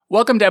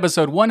Welcome to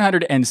episode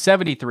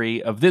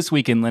 173 of This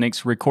Week in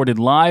Linux, recorded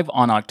live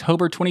on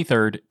October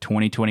 23rd,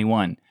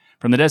 2021.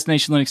 From the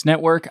Destination Linux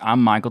Network,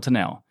 I'm Michael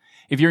Tunnell.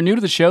 If you're new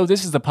to the show,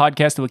 this is the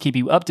podcast that will keep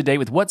you up to date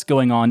with what's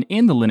going on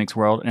in the Linux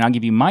world, and I'll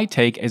give you my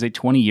take as a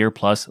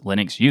 20-year-plus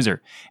Linux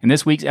user. And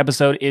this week's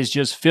episode is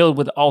just filled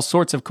with all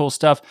sorts of cool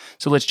stuff,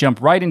 so let's jump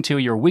right into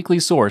your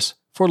weekly source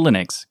for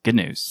Linux good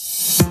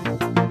news.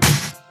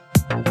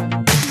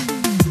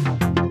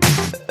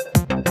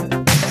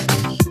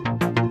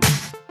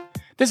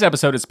 This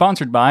episode is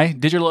sponsored by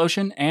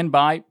DigitalOcean and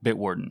by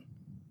Bitwarden.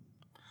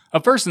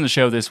 Up first in the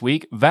show this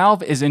week,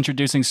 Valve is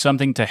introducing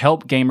something to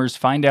help gamers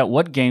find out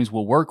what games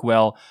will work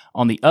well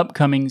on the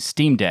upcoming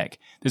Steam Deck.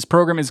 This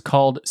program is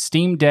called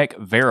Steam Deck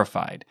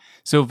Verified.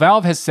 So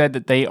Valve has said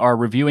that they are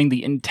reviewing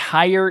the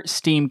entire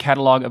Steam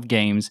catalog of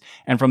games,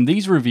 and from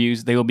these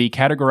reviews, they will be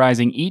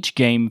categorizing each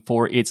game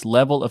for its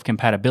level of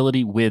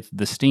compatibility with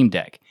the Steam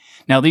Deck.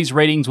 Now, these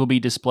ratings will be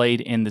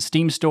displayed in the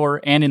Steam Store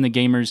and in the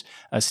gamer's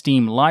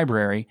Steam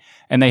library,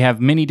 and they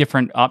have many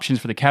different options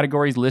for the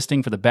categories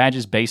listing for the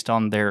badges based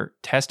on their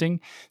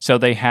testing. So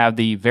they have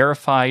the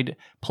verified,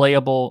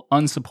 playable,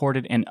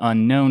 unsupported, and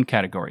unknown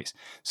categories.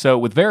 So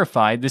with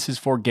verified, this is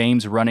for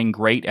games running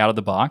great out of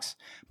the box.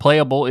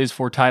 Playable is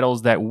for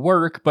titles that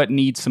work but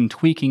need some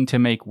tweaking to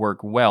make work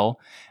well.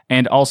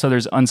 And also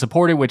there's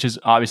unsupported, which is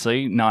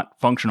obviously not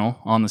functional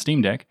on the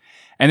Steam Deck.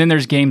 And then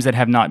there's games that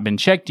have not been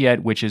checked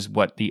yet, which is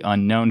what the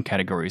unknown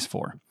category is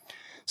for.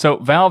 So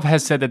Valve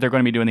has said that they're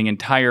going to be doing the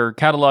entire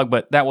catalog,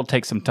 but that will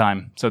take some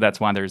time. So that's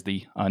why there's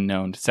the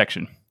unknown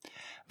section.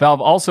 Valve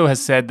also has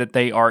said that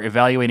they are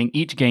evaluating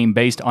each game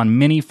based on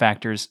many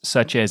factors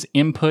such as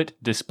input,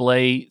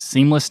 display,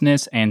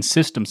 seamlessness, and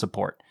system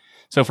support.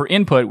 So for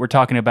input, we're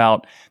talking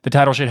about the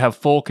title should have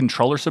full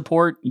controller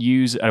support,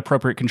 use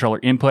appropriate controller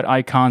input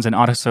icons, and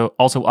also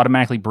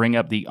automatically bring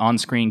up the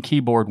on-screen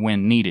keyboard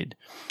when needed.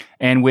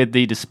 And with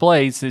the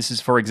displays, this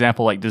is, for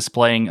example, like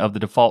displaying of the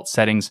default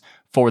settings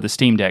for the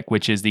Steam Deck,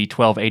 which is the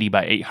 1280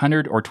 by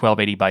 800 or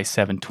 1280 by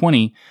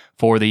 720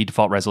 for the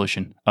default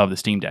resolution of the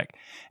Steam Deck.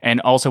 And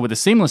also with the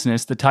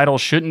seamlessness, the title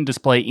shouldn't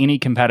display any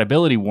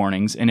compatibility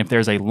warnings, and if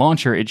there's a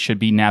launcher, it should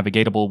be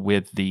navigatable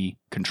with the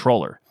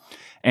controller.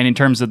 And in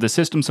terms of the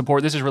system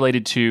support, this is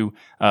related to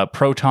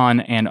Proton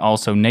and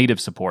also native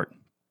support.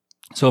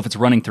 So if it's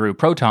running through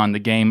Proton, the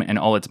game and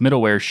all its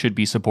middleware should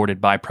be supported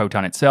by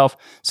Proton itself,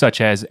 such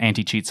as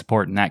anti-cheat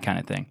support and that kind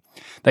of thing.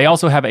 They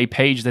also have a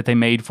page that they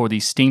made for the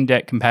Steam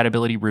Deck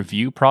compatibility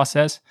review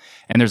process,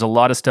 and there's a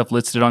lot of stuff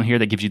listed on here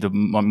that gives you the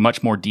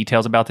much more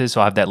details about this,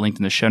 so I'll have that linked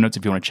in the show notes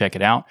if you want to check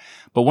it out.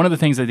 But one of the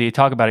things that they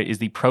talk about is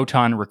the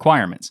Proton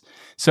requirements.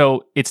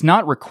 So it's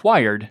not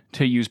required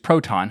to use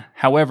Proton.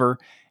 However,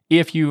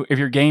 if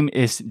your game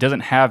doesn't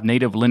have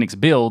native Linux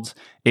builds,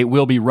 it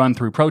will be run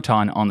through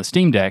Proton on the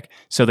Steam Deck,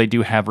 so they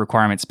do have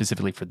requirements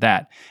specifically for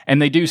that.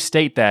 And they do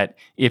state that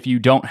if you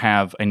don't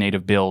have a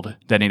native build,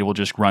 then it will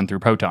just run through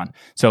Proton.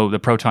 So the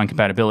Proton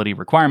compatibility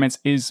requirements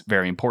is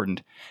very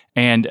important.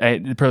 And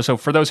so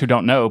for those who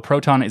don't know,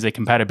 Proton is a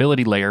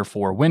compatibility layer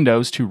for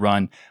Windows to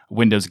run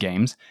Windows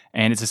games,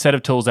 and it's a set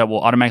of tools that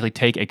will automatically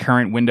take a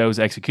current Windows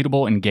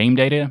executable and game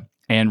data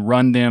and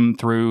run them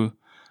through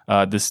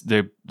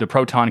the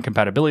Proton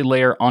compatibility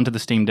layer onto the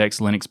Steam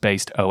Deck's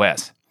Linux-based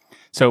OS.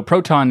 So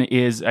Proton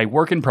is a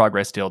work in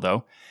progress still,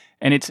 though,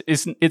 and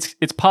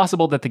it's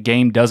possible that the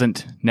game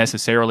doesn't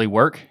necessarily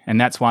work,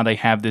 and that's why they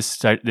have this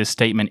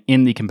statement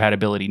in the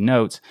compatibility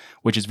notes,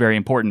 which is very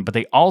important. But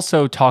they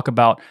also talk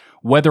about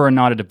whether or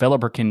not a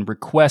developer can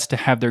request to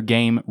have their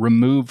game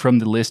removed from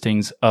the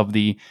listings of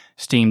the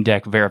Steam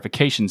Deck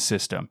verification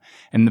system.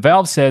 And the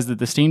Valve says that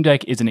the Steam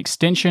Deck is an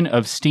extension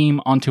of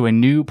Steam onto a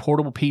new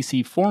portable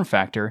PC form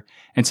factor,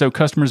 and so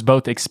customers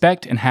both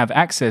expect and have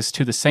access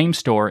to the same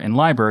store and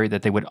library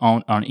that they would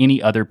own on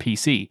any other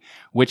PC,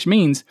 which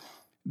means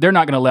they're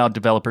not going to allow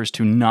developers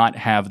to not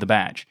have the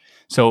badge.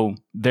 So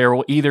there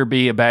will either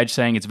be a badge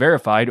saying it's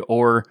verified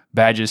or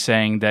badges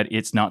saying that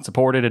it's not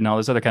supported and all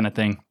this other kind of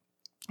thing,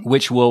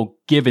 which will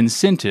give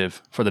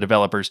incentive for the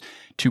developers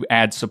to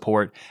add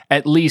support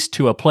at least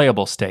to a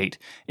playable state,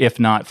 if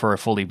not for a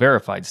fully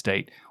verified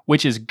state,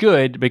 which is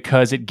good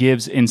because it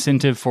gives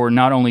incentive for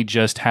not only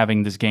just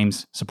having these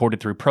games supported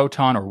through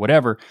Proton or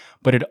whatever,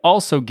 but it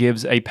also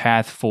gives a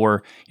path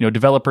for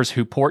developers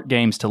who port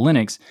games to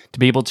Linux to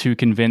be able to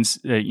convince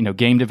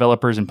game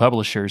developers and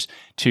publishers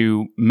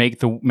to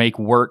make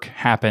work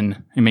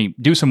happen.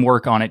 Do some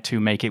work on it to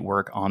make it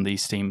work on the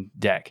Steam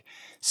Deck.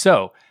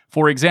 So,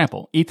 for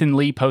example, Ethan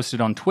Lee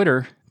posted on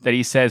Twitter that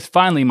he says,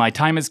 "Finally, my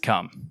time has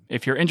come.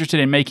 If you're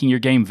interested in making your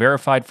game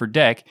verified for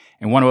Deck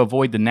and want to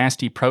avoid the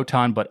nasty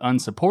Proton but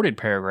unsupported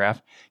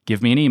paragraph,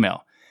 give me an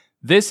email."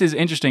 This is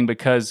interesting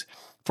because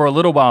for a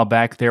little while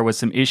back, there was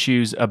some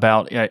issues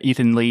about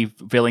Ethan Lee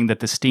feeling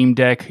that the Steam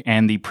Deck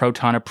and the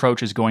Proton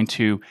approach is going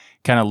to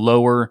kind of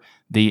lower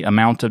the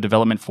amount of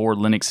development for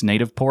Linux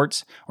native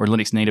ports or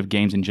Linux native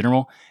games in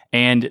general.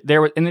 And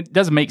it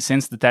doesn't make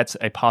sense that that's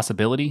a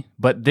possibility,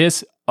 but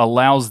this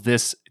allows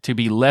this to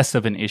be less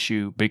of an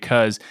issue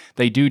because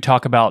they do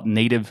talk about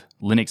native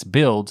Linux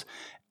builds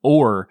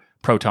or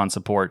Proton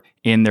support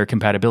in their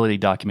compatibility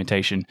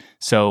documentation.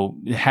 So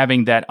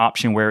having that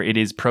option where it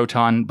is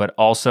Proton but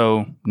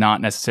also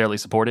not necessarily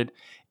supported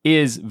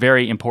is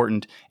very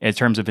important in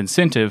terms of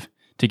incentive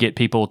to get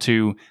people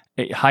to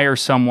hire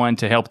someone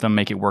to help them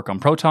make it work on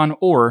Proton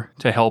or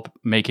to help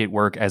make it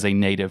work as a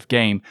native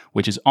game,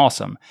 which is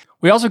awesome.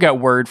 We also got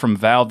word from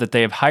Valve that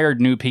they have hired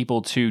new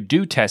people to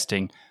do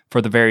testing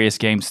for the various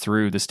games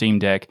through the Steam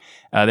Deck.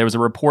 There was a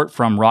report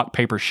from Rock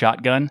Paper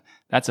Shotgun.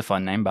 That's a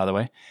fun name, by the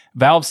way.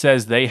 Valve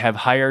says they have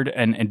hired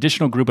an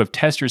additional group of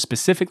testers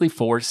specifically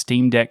for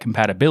Steam Deck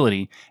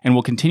compatibility and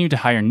will continue to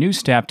hire new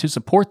staff to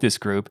support this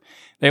group.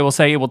 They will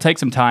say it will take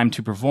some time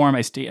to perform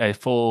a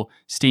full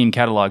Steam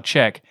catalog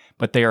check,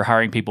 but they are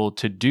hiring people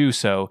to do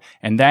so,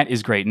 and that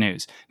is great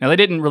news. Now, they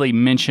didn't really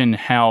mention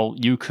how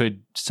you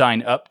could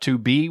sign up to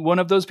be one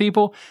of those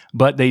people,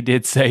 but they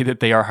did say that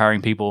they are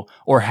hiring people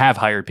or have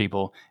hired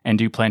people and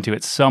do plan to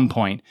at some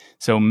point.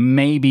 So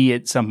maybe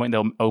at some point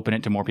they'll open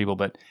it to more people,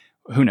 but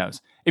who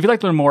knows? If you'd like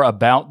to learn more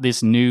about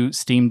this new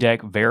Steam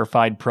Deck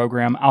verified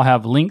program, I'll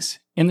have links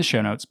in the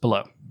show notes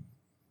below.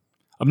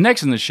 Up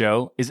next in the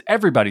show is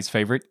everybody's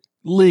favorite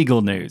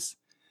legal news.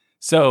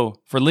 So,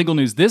 for legal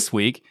news this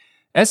week,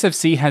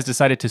 SFC has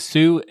decided to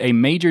sue a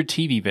major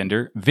TV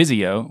vendor,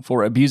 Vizio,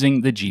 for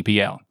abusing the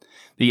GPL.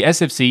 The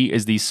SFC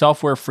is the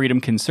Software Freedom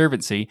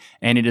Conservancy,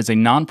 and it is a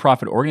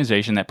nonprofit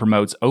organization that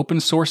promotes open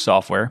source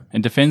software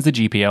and defends the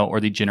GPL or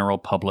the general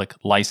public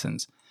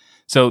license.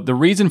 So the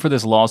reason for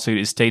this lawsuit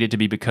is stated to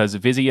be because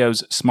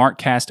Vizio's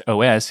SmartCast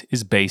OS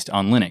is based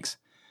on Linux.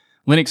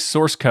 Linux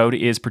source code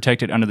is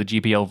protected under the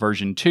GPL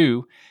version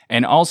 2,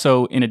 and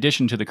also, in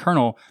addition to the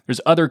kernel,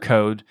 there's other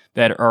code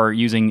that are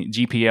using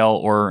GPL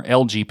or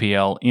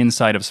LGPL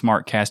inside of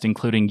SmartCast,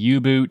 including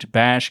U-Boot,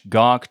 Bash,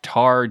 Gawk,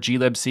 Tar,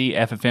 glibc,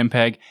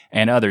 FFmpeg,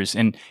 and others.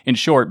 And in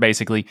short,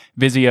 basically,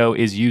 Vizio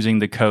is using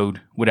the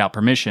code without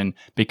permission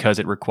because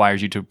it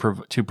requires you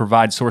to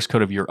provide source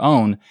code of your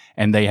own,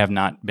 and they have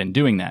not been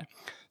doing that.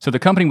 So the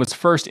company was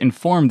first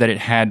informed that it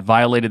had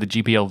violated the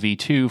GPL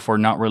v2 for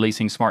not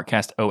releasing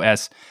SmartCast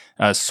OS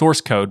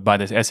source code by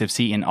the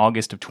SFC in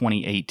August of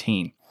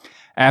 2018.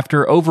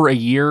 After over a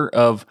year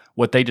of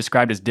what they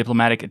described as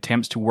diplomatic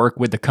attempts to work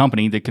with the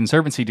company, the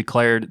Conservancy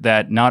declared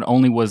that not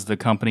only was the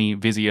company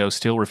Vizio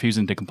still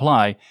refusing to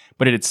comply,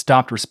 but it had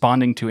stopped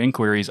responding to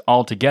inquiries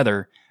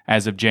altogether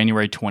as of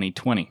January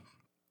 2020.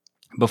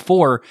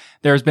 Before,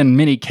 there's been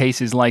many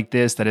cases like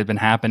this that have been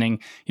happening.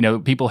 You know,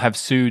 people have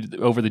sued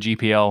over the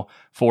GPL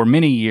for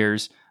many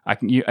years,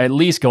 at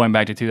least going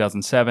back to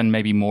 2007,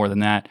 maybe more than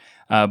that.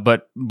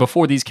 But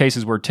before, these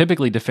cases were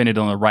typically defended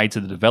on the rights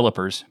of the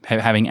developers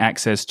having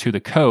access to the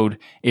code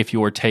if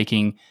you're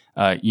taking,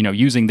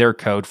 using their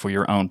code for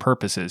your own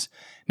purposes.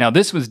 Now,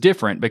 this was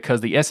different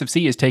because the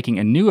SFC is taking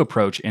a new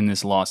approach in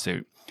this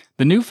lawsuit.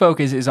 The new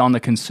focus is on the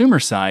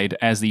consumer side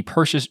as the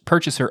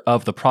purchaser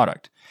of the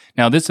product.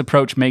 Now, this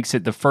approach makes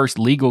it the first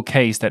legal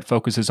case that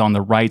focuses on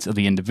the rights of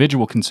the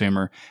individual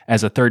consumer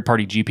as a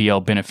third-party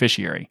GPL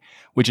beneficiary,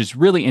 which is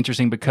really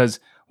interesting because,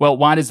 well,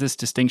 why does this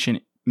distinction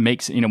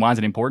why is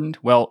it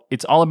important? Well,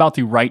 it's all about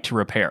the right to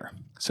repair.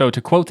 So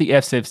to quote the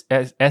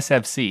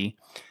SFC,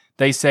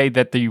 they say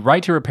that the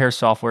right to repair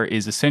software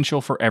is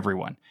essential for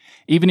everyone,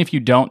 even if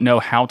you don't know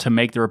how to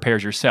make the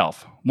repairs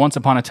yourself. Once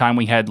upon a time,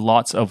 we had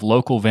lots of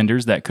local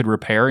vendors that could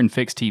repair and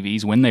fix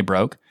TVs when they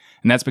broke,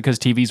 and that's because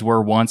TVs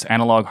were once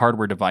analog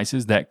hardware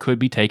devices that could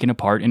be taken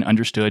apart and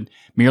understood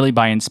merely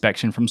by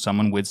inspection from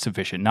someone with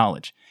sufficient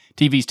knowledge.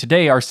 TVs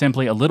today are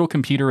simply a little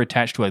computer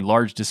attached to a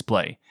large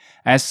display.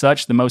 As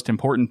such, the most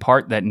important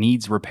part that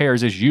needs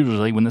repairs is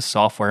usually when the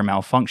software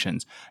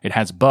malfunctions. It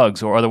has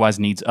bugs or otherwise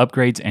needs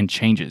upgrades and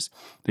changes.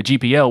 The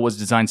GPL was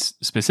designed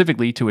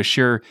specifically to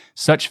assure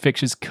such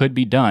fixes could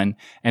be done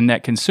and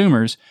that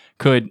consumers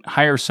could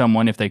hire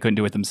someone if they couldn't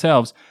do it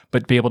themselves,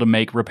 but be able to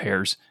make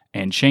repairs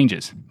and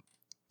changes.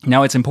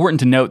 Now, it's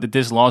important to note that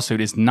this lawsuit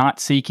is not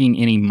seeking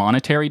any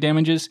monetary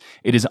damages.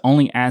 It is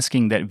only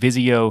asking that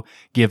Vizio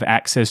give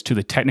access to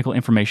the technical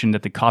information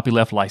that the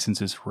copyleft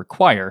licenses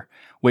require,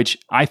 which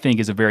I think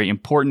is a very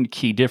important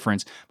key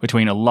difference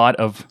between a lot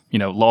of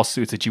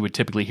lawsuits that you would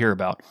typically hear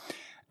about.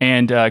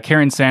 And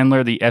Karen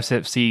Sandler, the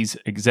SFC's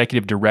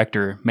executive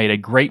director, made a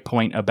great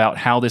point about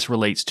how this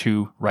relates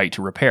to right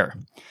to repair.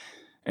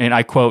 And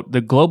I quote,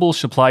 "The global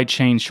supply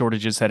chain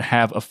shortages that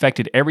have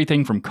affected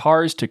everything from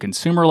cars to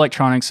consumer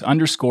electronics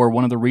underscore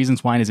one of the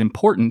reasons why it is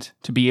important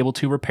to be able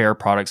to repair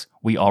products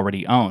we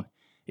already own.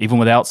 Even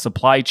without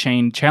supply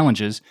chain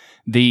challenges,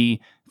 the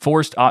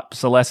forced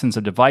obsolescence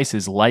of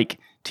devices like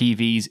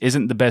TVs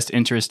isn't the best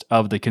interest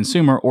of the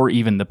consumer or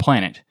even the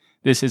planet.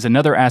 This is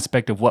another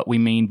aspect of what we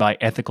mean by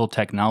ethical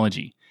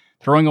technology.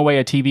 Throwing away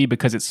a TV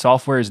because its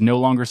software is no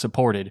longer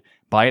supported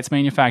by its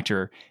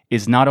manufacturer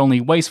is not only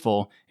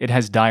wasteful, it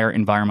has dire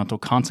environmental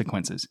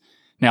consequences."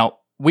 Now,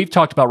 we've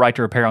talked about right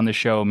to repair on this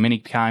show many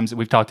times.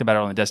 We've talked about it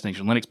on the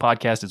Destination Linux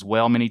podcast as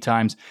well many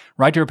times.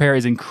 Right to repair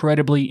is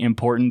incredibly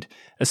important,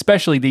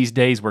 especially these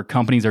days where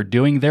companies are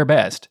doing their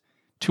best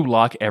to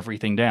lock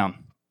everything down.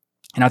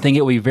 And I think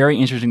it will be very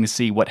interesting to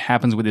see what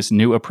happens with this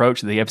new approach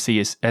that the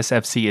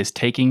SFC is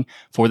taking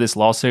for this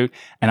lawsuit.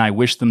 And I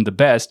wish them the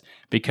best,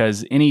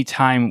 because any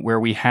time where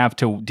we have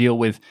to deal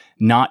with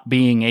not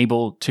being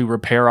able to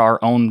repair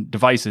our own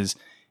devices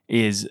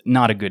is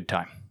not a good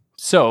time.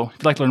 So if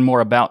you'd like to learn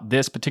more about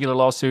this particular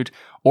lawsuit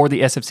or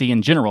the SFC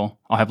in general,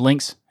 I'll have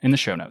links in the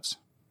show notes.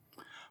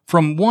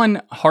 From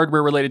one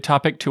hardware-related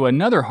topic to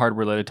another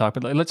hardware-related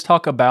topic, let's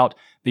talk about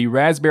the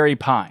Raspberry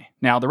Pi.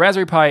 Now, the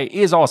Raspberry Pi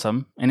is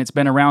awesome, and it's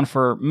been around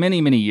for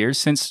many, many years,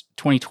 since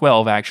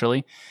 2012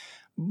 actually,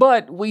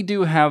 but we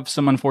do have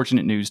some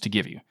unfortunate news to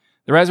give you.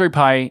 The Raspberry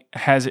Pi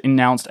has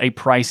announced a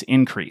price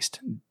increase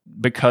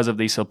because of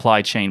the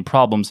supply chain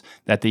problems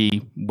that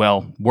the,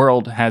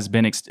 world has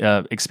been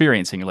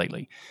experiencing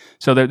lately.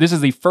 So this is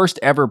the first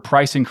ever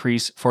price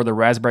increase for the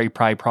Raspberry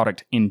Pi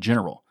product in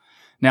general.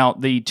 Now,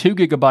 the 2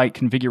 gigabyte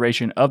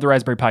configuration of the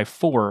Raspberry Pi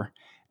 4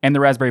 and the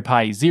Raspberry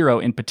Pi Zero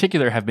in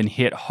particular have been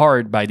hit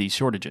hard by these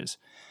shortages.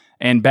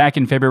 And back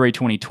in February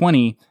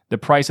 2020, the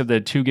price of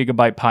the 2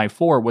 gigabyte Pi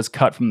 4 was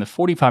cut from the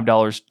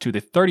 $45 to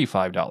the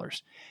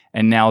 $35.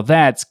 And now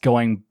that's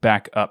going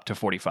back up to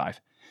 $45.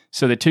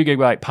 So the 2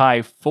 gigabyte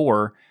Pi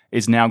 4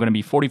 is now going to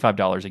be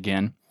 $45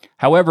 again.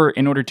 However,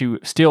 in order to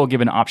still give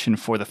an option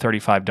for the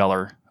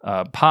 $35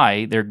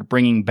 Pi, they're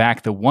bringing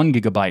back the 1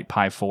 gigabyte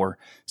Pi 4.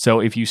 So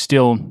if you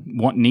still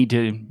need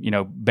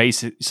to,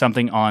 base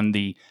something on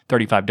the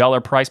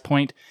 $35 price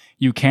point,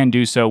 you can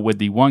do so with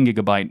the 1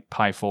 gigabyte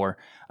Pi 4.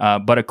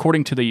 But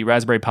according to the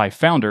Raspberry Pi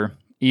founder,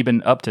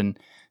 Eben Upton,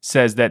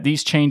 says that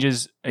these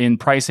changes in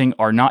pricing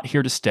are not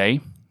here to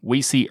stay.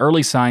 We see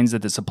early signs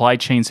that the supply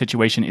chain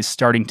situation is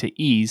starting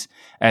to ease.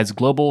 As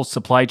global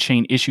supply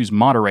chain issues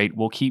moderate,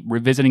 we'll keep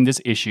revisiting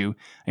this issue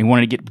and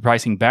wanting to get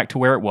pricing back to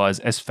where it was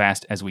as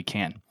fast as we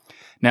can.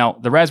 Now,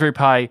 the Raspberry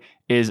Pi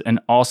is an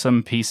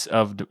awesome piece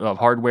of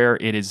hardware.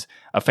 It is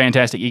a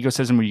fantastic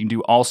ecosystem where you can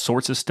do all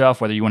sorts of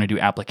stuff, whether you want to do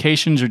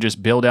applications or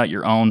just build out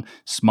your own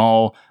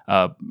small,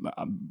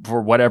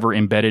 for whatever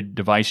embedded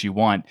device you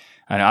want.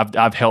 And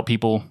I've helped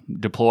people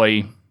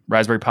deploy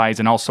Raspberry Pis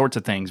and all sorts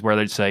of things,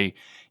 whether it's a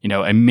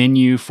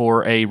menu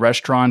for a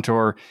restaurant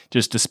or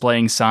just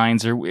displaying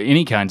signs or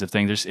any kinds of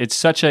things. It's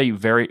such a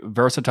very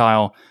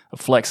versatile,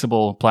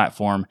 flexible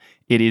platform.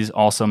 It is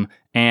awesome.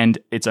 And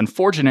it's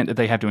unfortunate that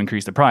they have to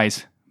increase the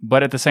price,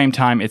 but at the same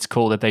time, it's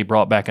cool that they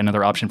brought back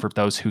another option for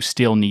those who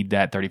still need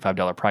that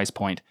 $35 price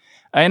point.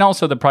 And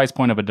also the price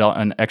point of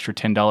an extra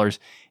 $10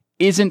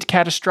 isn't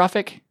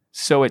catastrophic.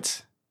 So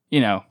it's,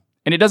 and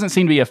it doesn't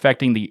seem to be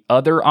affecting the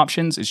other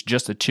options. It's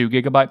just a 2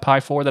 gigabyte Pi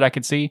 4 that I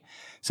could see.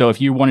 So if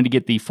you wanted to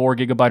get the 4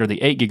 gigabyte or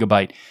the 8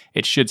 gigabyte,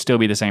 it should still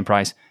be the same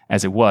price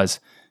as it was.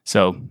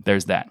 So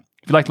there's that.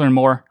 If you'd like to learn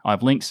more, I'll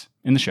have links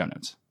in the show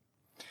notes.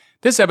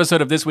 This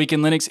episode of This Week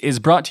in Linux is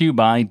brought to you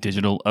by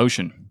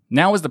DigitalOcean.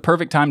 Now is the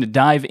perfect time to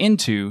dive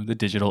into the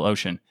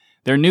DigitalOcean.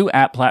 Their new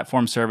app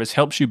platform service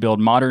helps you build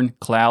modern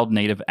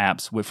cloud-native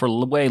apps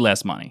for way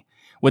less money.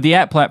 With the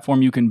app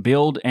platform, you can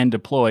build and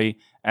deploy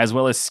as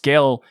well as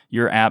scale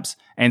your apps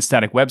and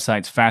static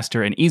websites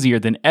faster and easier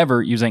than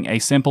ever using a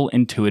simple,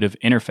 intuitive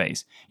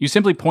interface. You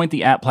simply point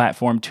the app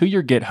platform to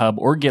your GitHub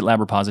or GitLab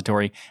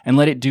repository and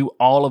let it do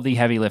all of the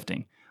heavy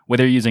lifting.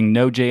 Whether you're using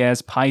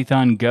Node.js,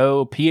 Python,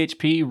 Go,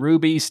 PHP,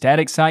 Ruby,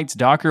 static sites,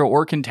 Docker,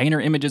 or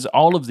container images,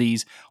 all of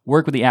these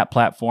work with the app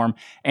platform,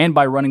 and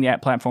by running the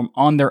app platform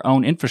on their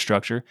own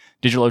infrastructure,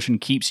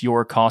 DigitalOcean keeps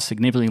your costs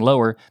significantly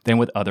lower than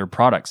with other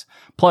products.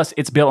 Plus,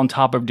 it's built on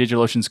top of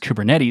DigitalOcean's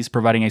Kubernetes,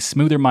 providing a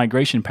smoother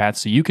migration path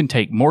so you can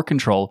take more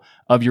control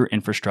of your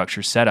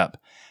infrastructure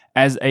setup.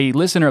 As a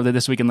listener of the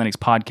This Week in Linux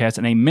podcast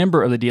and a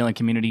member of the DLN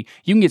community,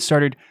 you can get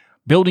started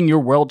building your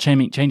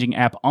world-changing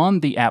app on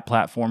the app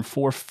platform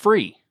for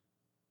free.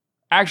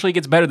 Actually, it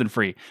gets better than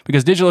free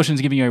because DigitalOcean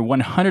is giving you a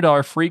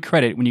 $100 free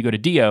credit when you go to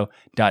do.co/DLN.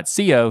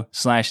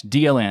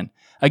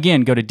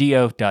 Again, go to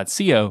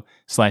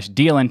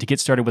do.co/DLN to get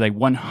started with a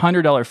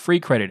 $100 free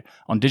credit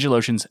on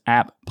DigitalOcean's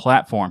app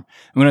platform.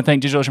 I want to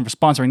thank DigitalOcean for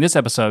sponsoring this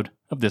episode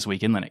of This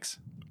Week in Linux.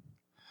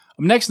 Up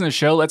next in the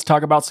show, let's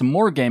talk about some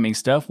more gaming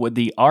stuff with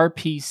the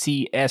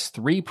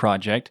RPCS3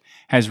 project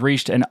has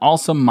reached an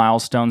awesome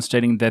milestone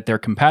stating that their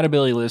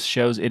compatibility list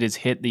shows it has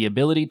hit the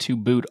ability to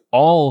boot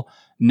all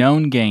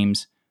known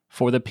games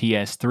for the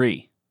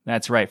PS3.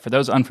 That's right. For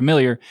those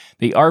unfamiliar,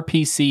 the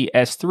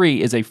RPCS3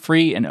 is a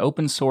free and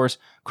open source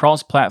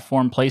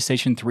cross-platform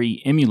PlayStation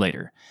 3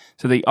 emulator.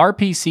 So the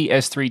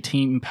RPCS3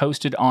 team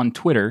posted on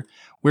Twitter,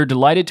 "We're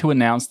delighted to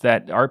announce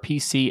that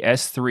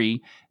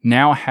RPCS3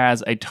 now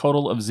has a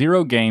total of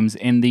 0 games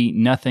in the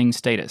nothing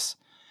status.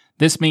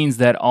 This means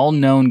that all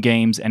known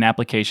games and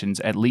applications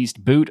at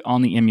least boot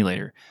on the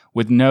emulator,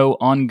 with no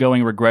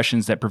ongoing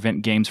regressions that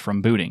prevent games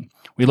from booting.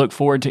 We look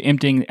forward to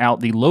emptying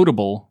out the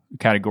loadable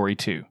category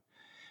too."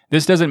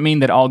 This doesn't mean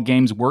that all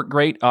games work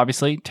great,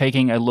 obviously.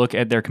 Taking a look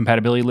at their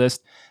compatibility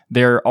list,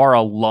 there are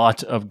a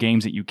lot of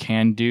games that you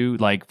can do.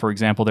 Like, for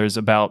example, there's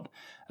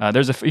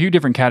a few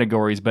different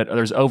categories, but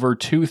there's over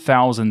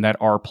 2,000 that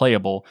are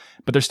playable,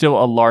 but there's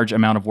still a large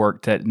amount of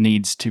work that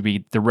needs to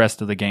be the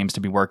rest of the games to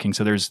be working.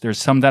 So there's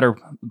some that are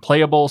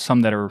playable,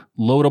 some that are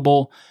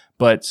loadable,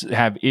 but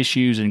have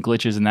issues and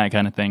glitches and that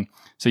kind of thing.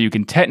 So you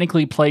can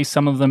technically play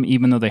some of them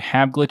even though they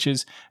have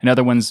glitches, and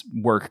other ones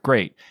work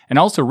great. And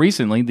also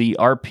recently, the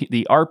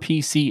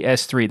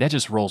RPCS3, that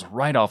just rolls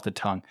right off the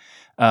tongue,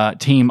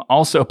 team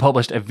also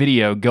published a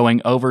video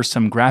going over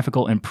some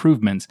graphical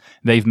improvements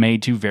they've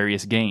made to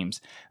various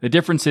games. The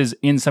differences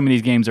in some of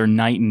these games are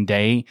night and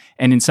day,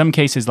 and in some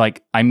cases,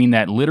 like, I mean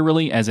that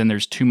literally, as in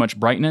there's too much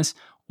brightness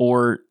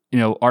or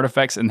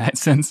artifacts in that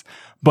sense,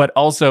 but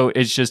also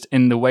it's just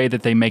in the way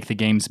that they make the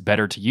games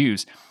better to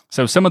use.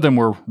 So some of them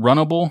were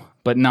runnable,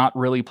 but not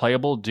really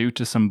playable due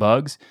to some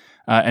bugs.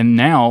 And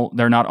now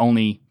they're not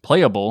only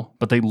playable,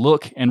 but they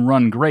look and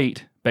run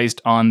great based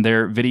on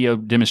their video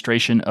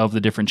demonstration of the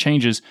different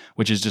changes,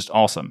 which is just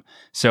awesome.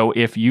 So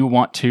if you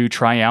want to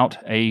try out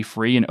a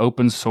free and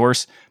open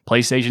source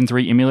PlayStation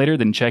 3 emulator,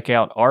 then check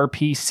out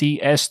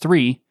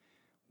RPCS3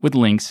 with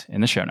links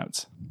in the show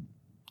notes.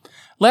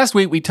 Last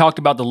week, we talked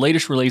about the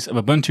latest release of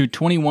Ubuntu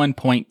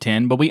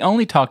 21.10, but we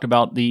only talked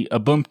about the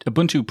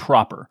Ubuntu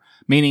proper,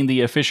 meaning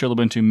the official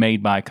Ubuntu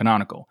made by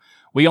Canonical.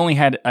 We only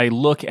had a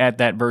look at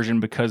that version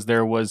because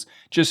there was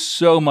just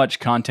so much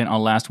content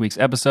on last week's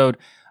episode.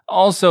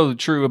 Also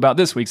true about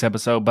this week's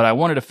episode, but I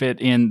wanted to fit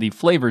in the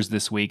flavors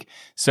this week.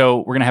 So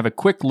we're going to have a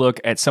quick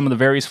look at some of the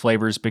various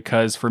flavors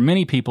because for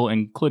many people,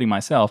 including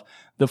myself,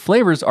 the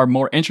flavors are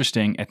more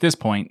interesting at this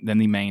point than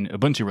the main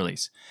Ubuntu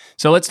release.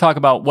 So let's talk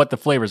about what the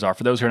flavors are.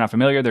 For those who are not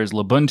familiar, there's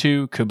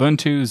Lubuntu,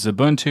 Kubuntu,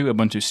 Xubuntu,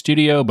 Ubuntu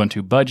Studio,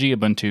 Ubuntu Budgie,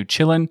 Ubuntu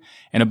Chillin',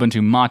 and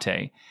Ubuntu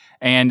Mate.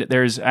 And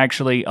there's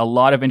actually a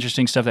lot of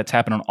interesting stuff that's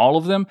happened on all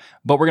of them,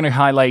 but we're going to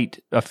highlight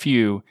a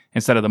few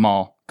instead of them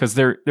all, because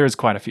there's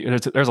quite a few.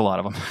 There's a lot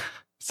of them.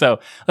 So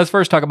let's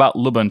first talk about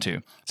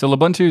Lubuntu. So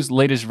Lubuntu's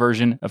latest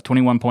version of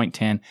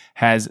 21.10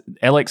 has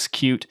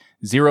LXQt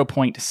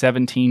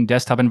 0.17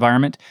 desktop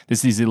environment.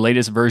 This is the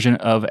latest version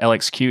of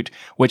LXQt,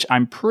 which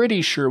I'm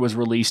pretty sure was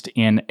released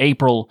in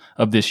April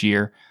of this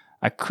year.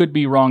 I could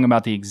be wrong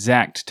about the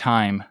exact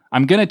time.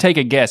 I'm going to take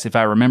a guess if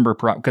I remember,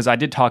 because I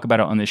did talk about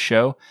it on this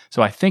show.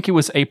 So I think it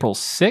was April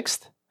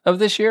 6th of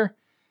this year.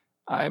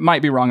 I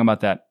might be wrong about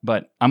that,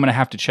 but I'm going to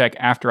have to check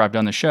after I've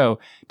done the show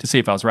to see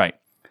if I was right.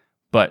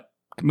 But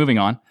moving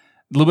on.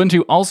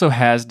 Lubuntu also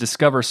has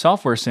Discover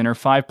Software Center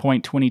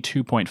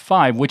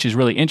 5.22.5, which is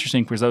really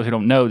interesting for those who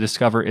don't know.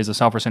 Discover is a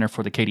software center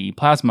for the KDE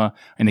Plasma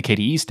and the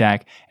KDE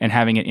stack, and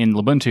having it in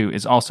Lubuntu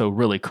is also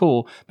really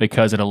cool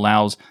because it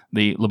allows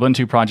the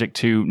Lubuntu project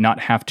to not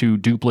have to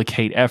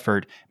duplicate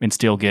effort and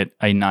still get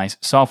a nice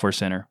software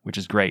center, which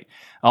is great.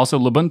 Also,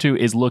 Lubuntu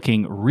is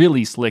looking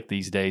really slick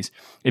these days.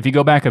 If you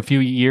go back a few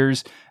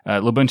years,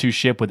 Lubuntu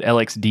shipped with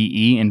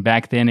LXDE, and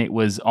back then it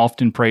was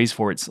often praised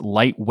for its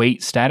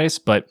lightweight status,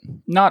 but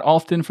not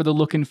often for the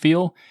look and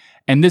feel.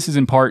 And this is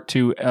in part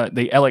to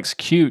the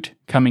LXQt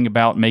coming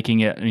about,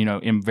 making it,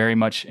 in very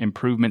much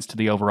improvements to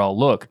the overall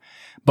look.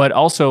 But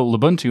also,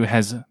 Lubuntu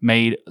has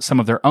made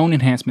some of their own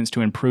enhancements to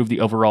improve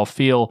the overall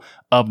feel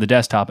of the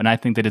desktop, and I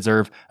think they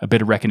deserve a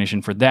bit of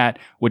recognition for that,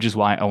 which is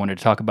why I wanted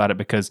to talk about it,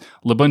 because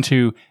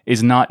Lubuntu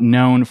is not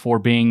known for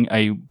being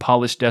a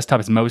polished desktop.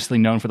 It's mostly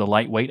known for the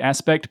lightweight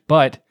aspect,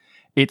 but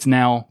it's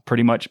now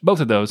pretty much both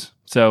of those.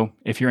 So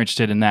if you're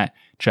interested in that,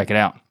 check it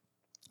out.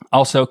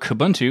 Also,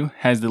 Kubuntu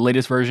has the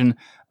latest version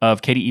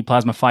of KDE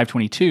Plasma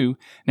 522.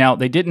 Now,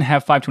 they didn't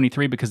have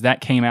 523 because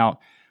that came out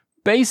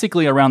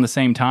basically around the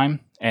same time,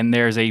 and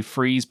there's a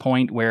freeze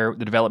point where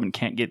the development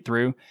can't get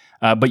through.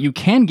 But you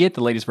can get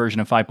the latest version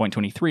of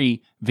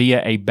 5.23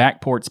 via a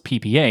Backports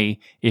PPA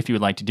if you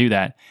would like to do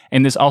that.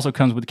 And this also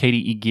comes with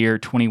KDE Gear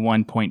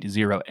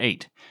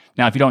 21.08.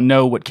 Now, if you don't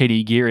know what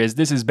KDE Gear is,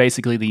 this is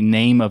basically the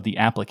name of the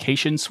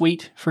application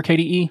suite for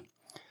KDE.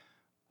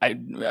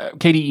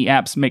 KDE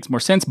Apps makes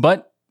more sense,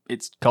 but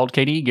it's called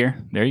KDE Gear.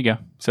 There you go.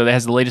 So that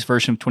has the latest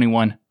version of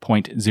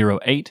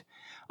 21.08.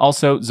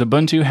 Also,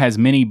 Xubuntu has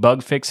many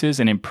bug fixes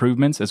and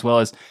improvements, as well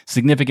as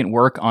significant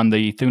work on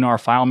the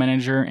Thunar file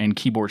manager and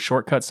keyboard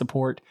shortcut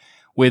support.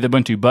 With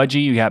Ubuntu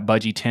Budgie, you got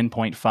Budgie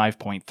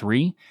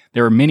 10.5.3.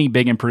 There are many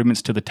big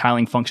improvements to the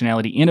tiling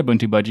functionality in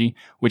Ubuntu Budgie,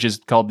 which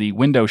is called the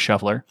Window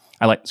Shuffler.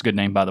 It's a good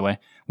name, by the way,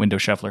 Window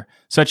Shuffler.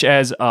 Such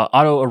as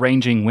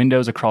auto-arranging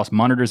windows across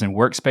monitors and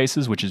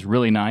workspaces, which is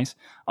really nice.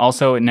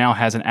 Also, it now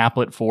has an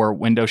applet for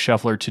Window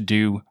Shuffler to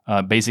do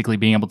basically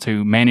being able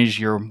to manage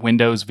your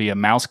windows via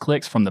mouse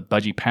clicks from the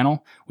Budgie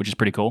panel, which is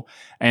pretty cool.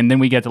 And then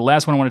we get the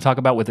last one I want to talk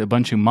about with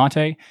Ubuntu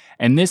Mate,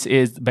 and this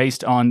is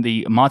based on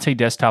the Mate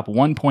Desktop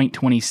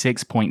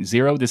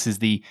 1.26.0. This is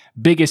the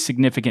biggest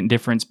significant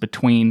difference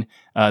between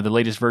the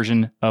latest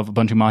version of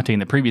Ubuntu Mate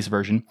and the previous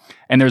version.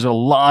 And there's a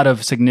lot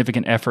of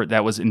significant effort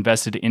that was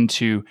invested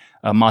into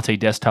Mate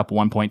Desktop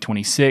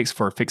 1.26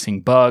 for fixing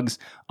bugs,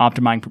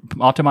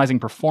 optimizing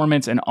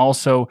performance, and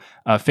also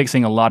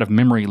fixing a lot of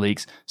memory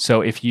leaks.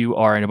 So if you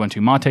are an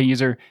Ubuntu Mate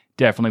user,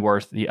 definitely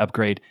worth the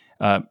upgrade.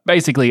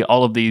 Basically,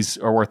 all of these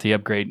are worth the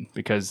upgrade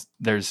because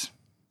there's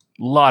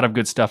a lot of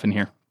good stuff in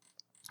here.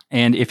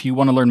 And if you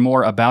want to learn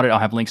more about it, I'll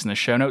have links in the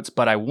show notes.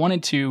 But I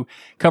wanted to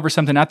cover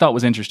something I thought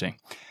was interesting.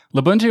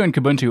 Lubuntu and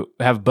Kubuntu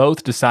have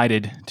both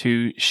decided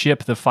to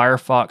ship the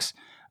Firefox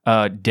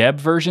deb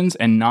versions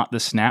and not the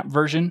snap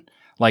version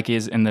like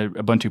is in the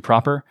Ubuntu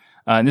proper.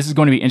 And this is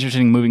going to be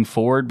interesting moving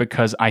forward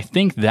because I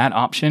think that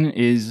option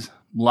is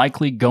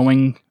likely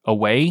going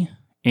away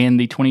in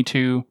the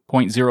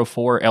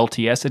 22.04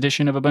 LTS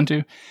edition of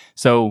Ubuntu.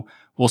 So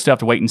we'll still have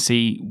to wait and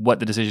see what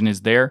the decision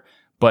is there.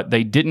 But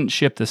they didn't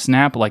ship the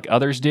snap like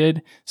others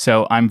did.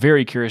 So I'm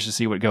very curious to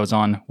see what goes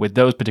on with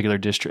those particular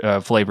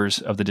flavors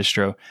of the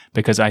distro,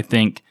 because I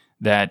think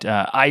that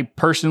I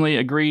personally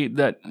agree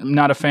that I'm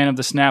not a fan of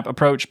the snap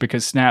approach,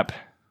 because snap,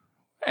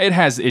 it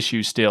has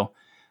issues still.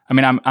 I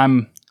mean,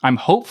 I'm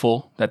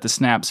hopeful that the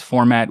snap's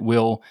format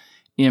will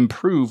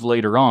improve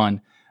later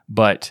on,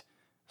 but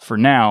for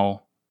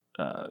now,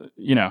 I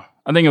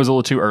think it was a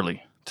little too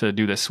early to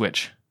do this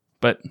switch.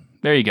 But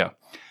there you go.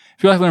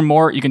 If you'd like to learn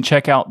more, you can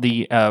check out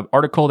the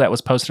article that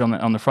was posted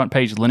on the Front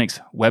Page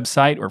Linux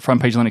website, or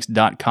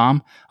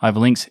frontpagelinux.com. I have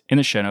links in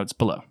the show notes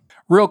below.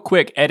 Real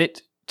quick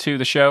edit to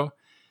the show.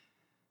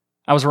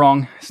 I was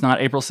wrong. It's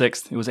not April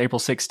 6th. It was April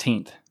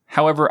 16th.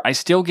 However, I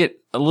still get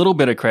a little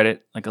bit of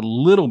credit, like a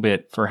little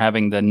bit, for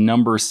having the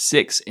number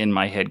 6 in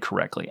my head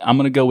correctly. I'm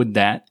going to go with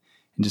that.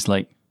 And just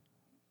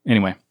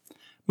anyway,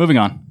 moving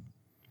on.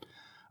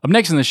 Up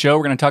next in the show,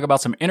 we're going to talk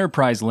about some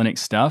Enterprise Linux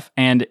stuff.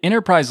 And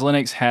Enterprise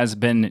Linux has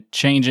been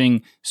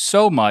changing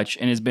so much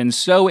and has been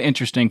so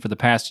interesting for the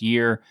past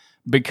year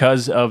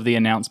because of the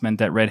announcement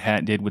that Red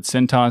Hat did with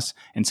CentOS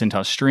and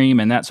CentOS Stream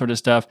and that sort of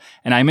stuff.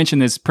 And I mention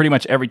this pretty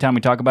much every time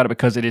we talk about it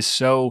because it is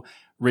so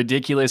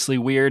ridiculously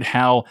weird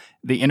how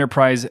the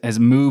enterprise has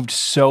moved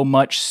so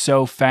much,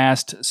 so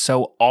fast,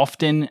 so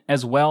often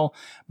as well,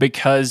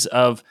 because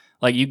of,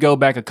 you go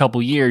back a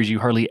couple years, you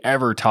hardly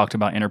ever talked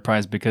about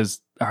enterprise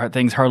because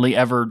things hardly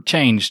ever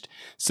changed.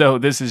 So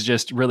this is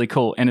just really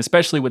cool. And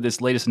especially with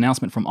this latest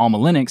announcement from Alma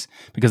Linux,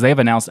 because they have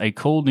announced a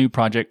cool new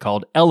project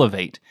called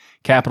Elevate,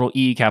 capital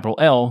E, capital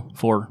L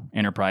for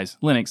Enterprise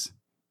Linux.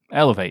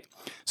 Elevate.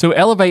 So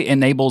Elevate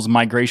enables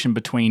migration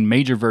between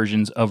major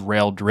versions of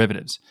RHEL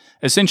derivatives.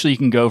 Essentially, you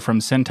can go from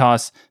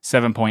CentOS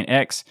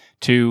 7.x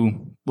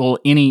to,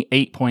 any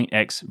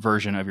 8.x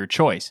version of your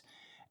choice.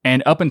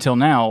 And up until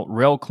now,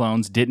 RHEL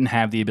clones didn't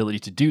have the ability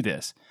to do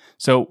this.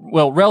 So,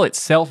 RHEL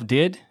itself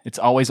did. It's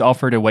always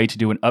offered a way to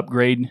do an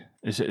upgrade,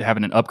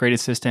 having an upgrade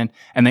assistant.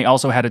 And they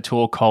also had a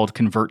tool called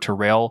Convert to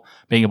RHEL,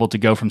 being able to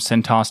go from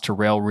CentOS to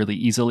RHEL really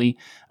easily.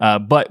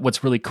 But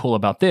what's really cool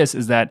about this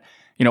is that,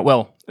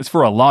 it's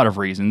for a lot of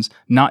reasons,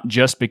 not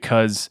just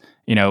because,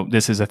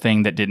 this is a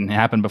thing that didn't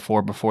happen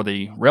before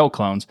the RHEL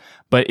clones,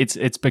 but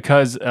it's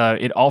because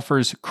it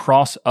offers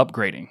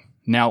cross-upgrading.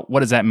 Now, what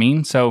does that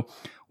mean? So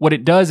what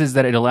it does is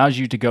that it allows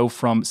you to go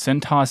from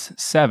CentOS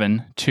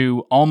 7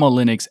 to Alma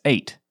Linux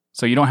 8.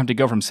 So you don't have to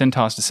go from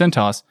CentOS to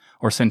CentOS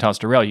or CentOS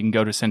to RHEL. You can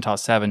go to CentOS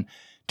 7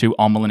 to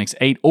Alma Linux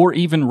 8, or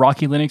even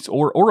Rocky Linux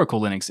or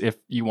Oracle Linux if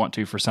you want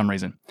to for some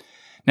reason.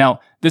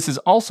 Now, this is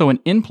also an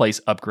in-place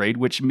upgrade,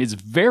 which is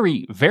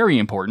very, very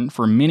important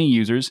for many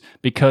users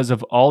because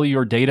of all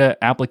your data,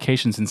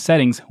 applications, and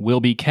settings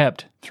will be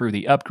kept through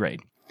the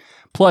upgrade.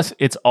 Plus,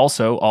 it's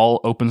also all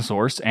open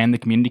source, and the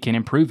community can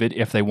improve it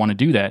if they want to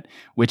do that,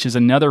 which is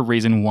another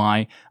reason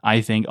why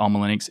I think Alma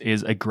Linux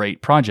is a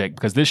great project,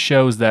 because this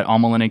shows that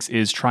Alma Linux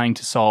is trying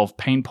to solve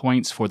pain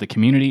points for the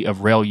community of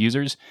RHEL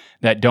users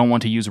that don't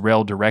want to use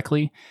RHEL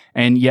directly,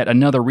 and yet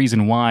another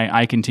reason why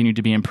I continue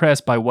to be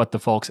impressed by what the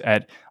folks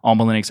at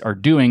Alma Linux are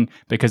doing,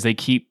 because they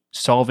keep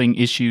solving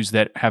issues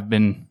that have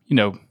been,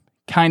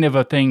 kind of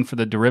a thing for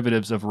the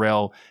derivatives of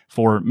RHEL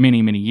for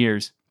many, many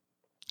years.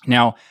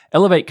 Now,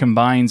 Elevate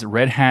combines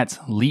Red Hat's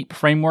Leap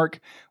framework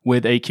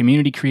with a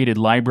community-created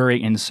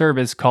library and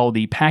service called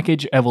the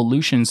Package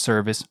Evolution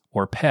Service,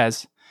 or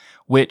PES,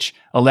 which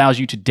allows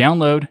you to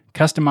download,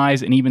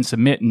 customize, and even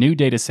submit new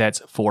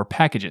datasets for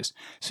packages.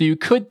 So you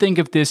could think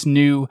of this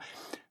new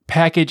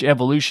Package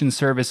Evolution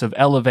Service of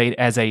Elevate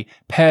as a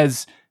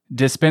PES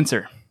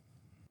dispenser.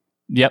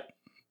 Yep,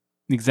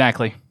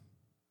 exactly.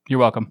 You're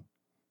welcome.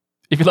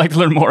 If you'd like to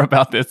learn more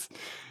about this,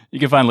 you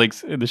can find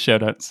links in the show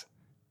notes.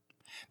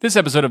 This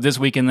episode of This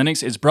Week in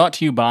Linux is brought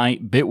to you by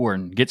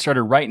Bitwarden. Get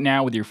started right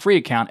now with your free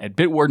account at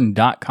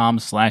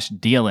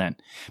bitwarden.com/DLN.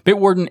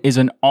 Bitwarden is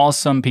an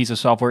awesome piece of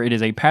software. It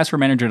is a password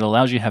manager that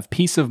allows you to have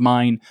peace of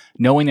mind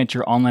knowing that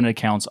your online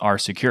accounts are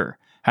secure.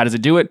 How does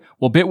it do it?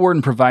 Well,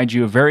 Bitwarden provides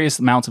you various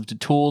amounts of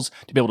tools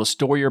to be able to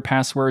store your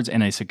passwords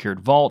in a secured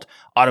vault,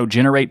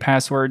 auto-generate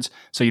passwords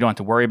so you don't have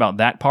to worry about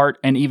that part,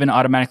 and even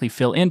automatically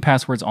fill in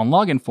passwords on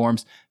login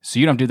forms so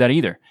you don't do that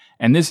either.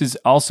 And this is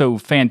also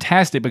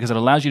fantastic because it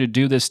allows you to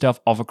do this stuff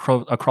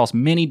across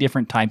many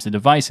different types of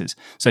devices,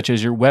 such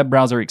as your web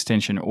browser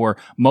extension or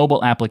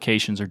mobile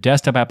applications or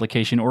desktop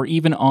application or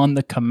even on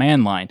the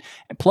command line.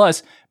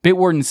 Plus,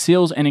 Bitwarden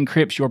seals and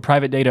encrypts your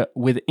private data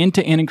with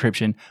end-to-end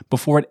encryption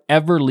before it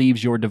ever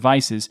leaves your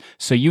devices,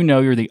 so you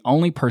know you're the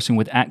only person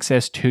with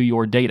access to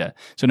your data.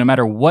 So no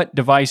matter what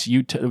device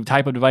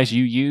type of device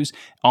you use,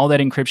 all that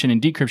encryption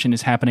and decryption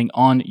is happening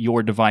on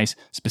your device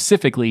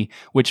specifically,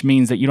 which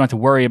means that you don't have to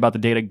worry about the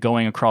data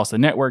going across the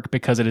network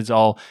because it is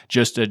all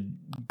just a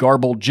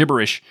garbled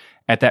gibberish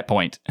at that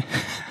point.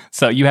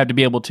 So you have to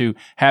be able to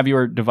have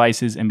your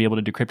devices and be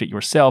able to decrypt it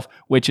yourself,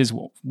 which is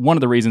one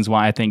of the reasons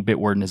why I think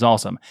Bitwarden is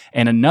awesome.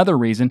 And another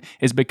reason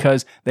is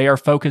because they are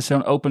focused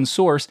on open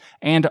source,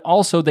 and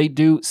also they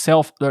do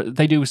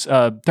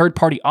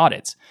third-party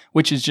audits,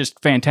 which is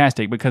just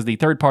fantastic because the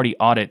third-party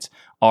audits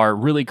are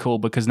really cool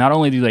because not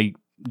only do they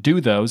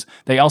do those,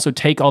 they also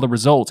take all the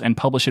results and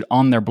publish it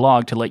on their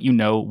blog to let you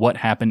know what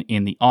happened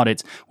in the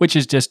audits, which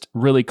is just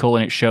really cool,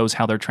 and it shows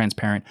how they're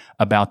transparent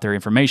about their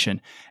information.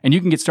 And you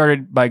can get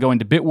started by going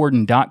to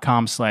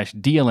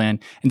bitwarden.com/DLN.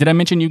 And did I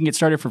mention you can get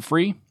started for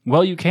free?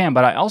 Well, you can,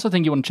 but I also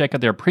think you want to check out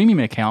their premium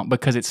account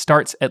because it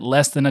starts at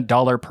less than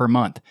 $1 per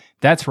month.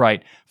 That's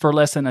right. For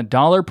less than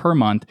 $1 per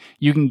month,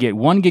 you can get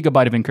 1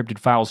 gigabyte of encrypted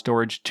file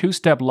storage,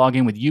 2-step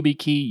login with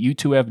YubiKey,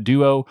 U2F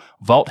Duo,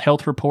 Vault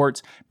Health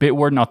Reports,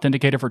 Bitwarden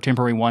Authenticator for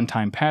temporary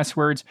one-time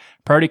passwords,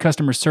 priority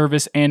customer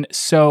service, and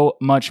so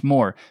much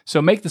more.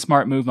 So make the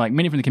smart move like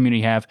many from the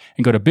community have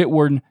and go to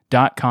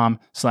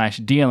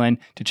bitwarden.com/DLN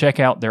to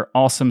check out their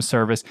awesome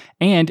service.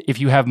 And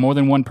if you have more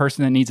than one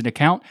person that needs an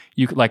account,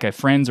 you could, like a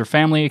friends or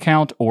family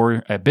account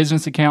or a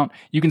business account,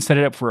 you can set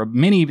it up for as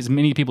many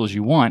people as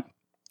you want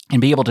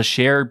and be able to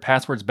share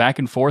passwords back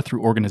and forth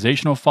through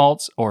organizational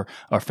vaults or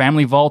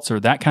family vaults or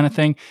that kind of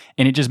thing.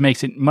 And it just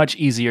makes it much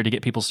easier to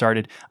get people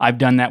started. I've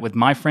done that with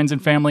my friends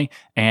and family.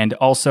 And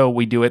also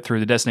we do it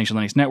through the Destination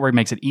Linux Network. It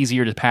makes it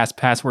easier to pass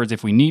passwords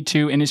if we need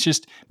to. And it's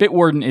just,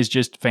 Bitwarden is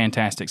just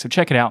fantastic. So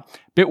check it out,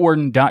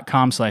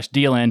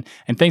 bitwarden.com/DLN.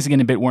 And thanks again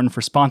to Bitwarden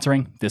for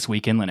sponsoring This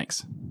Week in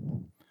Linux.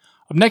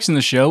 Up next in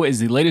the show is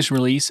the latest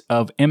release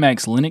of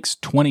MX Linux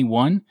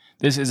 21.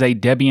 This is a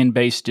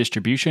Debian-based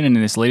distribution, and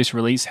this latest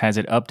release has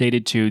it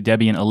updated to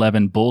Debian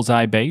 11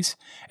 Bullseye base.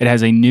 It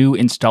has a new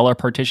installer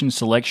partition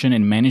selection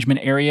and management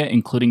area,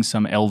 including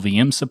some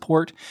LVM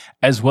support,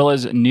 as well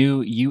as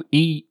new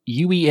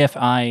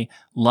UEFI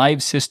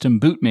live system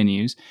boot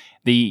menus.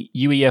 The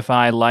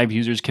UEFI live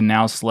users can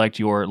now select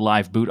your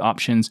live boot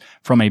options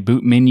from a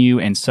boot menu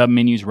and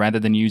submenus rather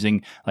than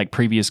using like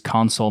previous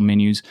console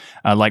menus.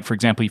 Like, for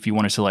example, if you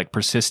want to select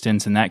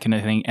persistence and that kind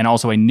of thing. And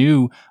also a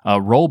new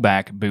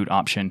rollback boot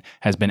option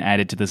has been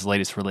added to this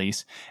latest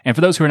release. And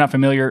for those who are not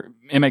familiar,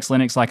 MX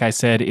Linux, like I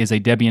said, is a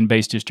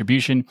Debian-based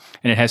distribution,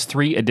 and it has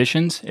 3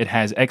 editions. It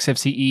has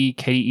XFCE,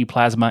 KDE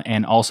Plasma,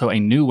 and also a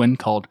new one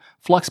called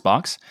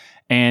Fluxbox.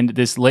 And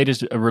this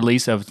latest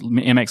release of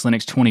MX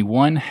Linux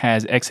 21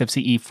 has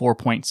XFCE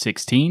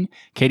 4.16,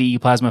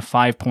 KDE Plasma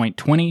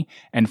 5.20,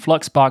 and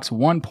Fluxbox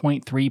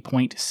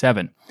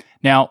 1.3.7.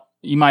 Now,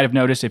 you might have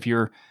noticed if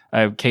you're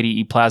a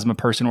KDE Plasma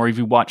person, or if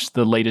you watched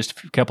the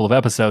latest couple of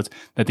episodes,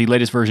 that the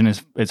latest version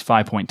is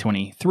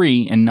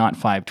 5.23 and not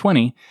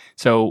 520.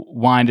 So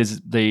why does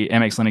the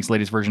MX Linux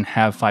latest version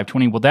have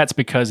 520? Well, that's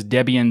because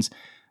Debian's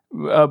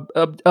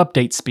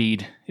update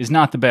speed is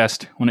not the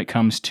best when it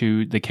comes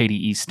to the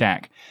KDE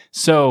stack.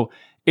 So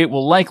it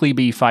will likely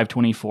be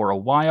 520 for a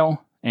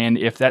while. And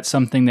if that's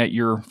something that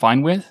you're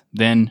fine with,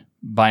 then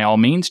by all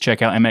means,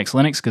 check out MX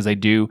Linux because they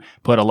do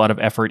put a lot of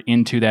effort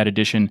into that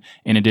edition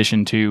in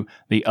addition to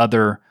the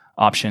other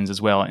options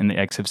as well in the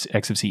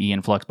XFCE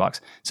and Fluxbox.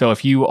 So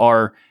if you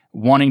are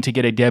wanting to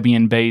get a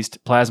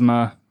Debian-based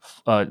Plasma,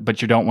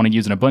 but you don't want to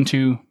use an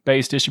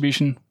Ubuntu-based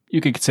distribution,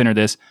 you could consider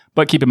this,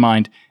 but keep in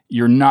mind,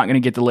 you're not going to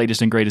get the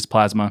latest and greatest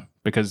Plasma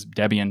because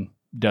Debian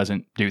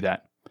doesn't do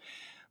that.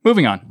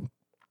 Moving on.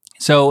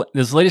 So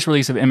this latest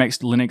release of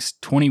MX Linux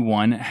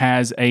 21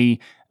 has a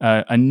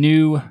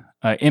new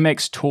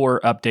MX Tor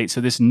update.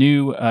 So this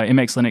new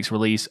MX Linux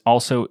release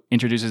also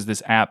introduces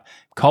this app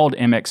called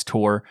MX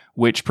Tor,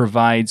 which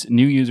provides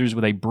new users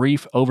with a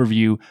brief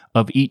overview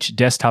of each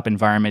desktop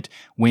environment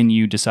when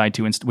you decide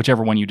to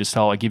whichever one you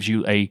install. It gives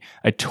you a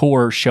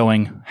tour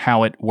showing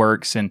how it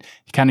works and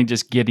kind of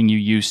just getting you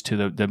used to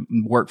the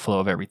workflow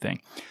of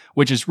everything,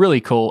 which is really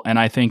cool. And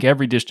I think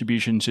every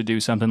distribution should do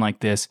something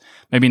like this.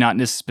 Maybe not in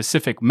this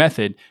specific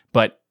method,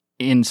 but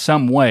in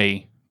some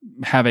way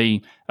have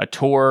a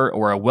tour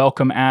or a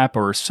welcome app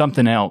or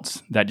something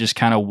else that just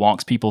kind of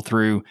walks people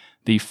through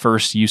the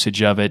first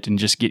usage of it and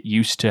just get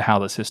used to how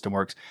the system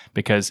works,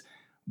 because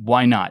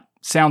why not?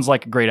 Sounds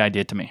like a great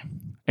idea to me.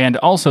 And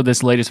also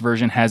this latest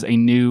version has a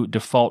new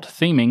default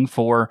theming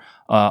for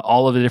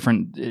all of the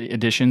different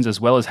editions, as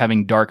well as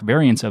having dark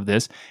variants of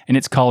this, and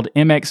it's called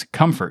MX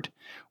Comfort,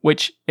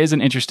 which is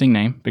an interesting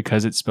name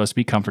because it's supposed to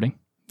be comforting.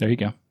 There you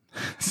go.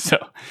 So,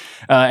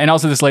 and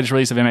also this latest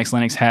release of MX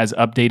Linux has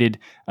updated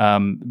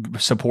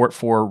support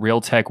for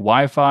Realtek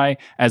Wi-Fi,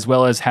 as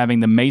well as having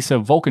the Mesa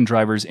Vulkan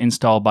drivers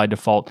installed by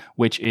default,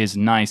 which is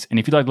nice. And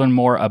if you'd like to learn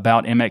more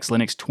about MX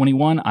Linux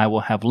 21, I will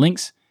have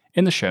links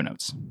in the show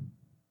notes.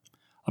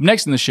 Up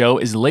next in the show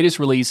is the latest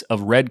release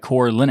of Red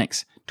Core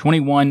Linux.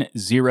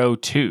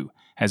 21.02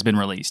 has been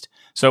released.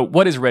 So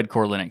what is Red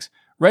Core Linux?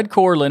 Red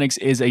Core Linux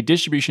is a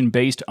distribution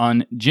based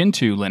on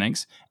Gentoo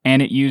Linux,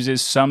 and it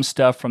uses some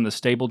stuff from the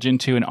stable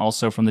Gentoo and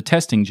also from the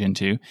testing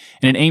Gentoo,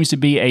 and it aims to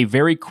be a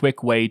very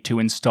quick way to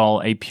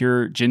install a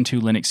pure Gentoo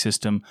Linux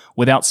system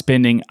without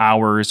spending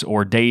hours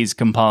or days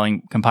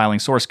compiling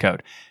source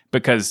code,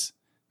 because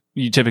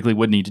you typically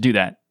would need to do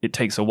that. It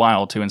takes a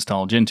while to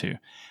install Gentoo.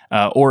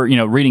 or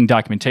reading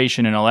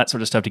documentation and all that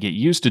sort of stuff to get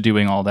used to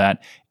doing all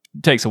that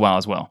takes a while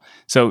as well.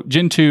 So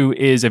Gentoo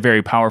is a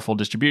very powerful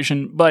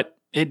distribution, but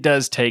it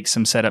does take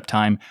some setup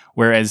time,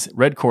 whereas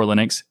Red Core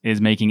Linux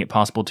is making it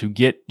possible to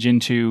get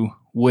Gentoo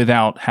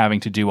without having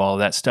to do all of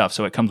that stuff.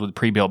 So it comes with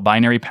pre-built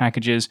binary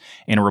packages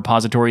in a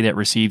repository that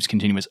receives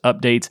continuous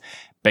updates,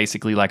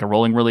 basically like a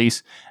rolling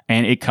release,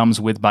 and it comes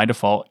with, by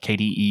default,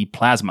 KDE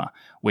Plasma,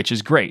 which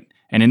is great.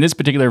 And in this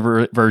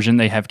particular version,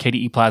 they have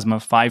KDE Plasma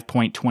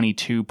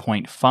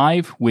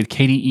 5.22.5 with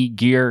KDE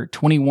Gear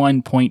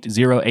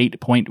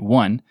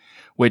 21.08.1,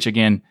 which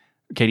again,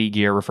 KDE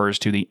Gear refers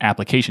to the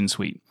application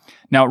suite.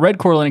 Now, Red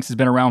Core Linux has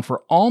been around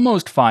for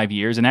almost 5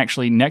 years, and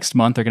actually next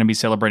month they're going to be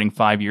celebrating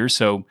 5 years,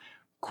 so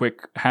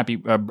quick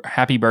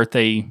happy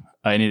birthday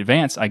in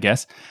advance, I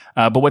guess.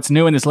 But what's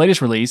new in this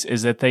latest release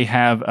is that they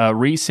have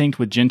resynced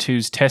with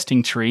Gentoo's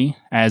testing tree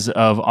as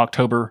of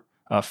October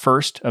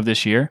 1st of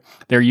this year.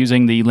 They're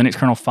using the Linux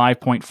kernel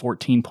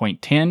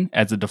 5.14.10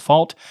 as the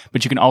default,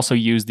 but you can also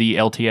use the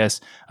LTS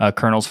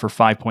kernels for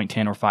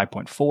 5.10 or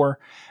 5.4.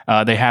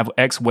 They have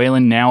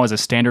Xwhalen now as a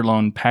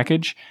standalone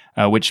package,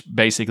 which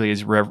basically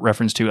is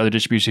reference to other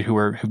distributions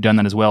who've done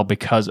that as well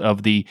because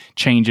of the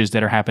changes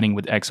that are happening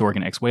with Xorg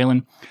and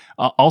Xwhalen.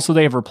 Also,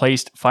 they have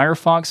replaced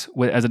Firefox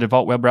as a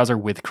default web browser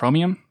with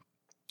Chromium.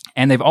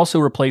 And they've also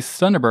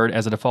replaced Thunderbird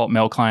as a default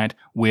mail client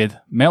with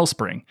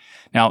Mailspring.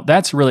 Now,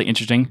 that's really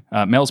interesting.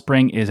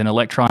 Mailspring is an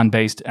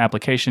Electron-based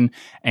application,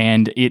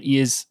 and it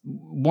is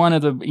one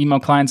of the email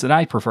clients that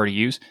I prefer to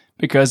use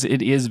because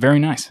it is very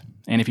nice.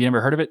 And if you've never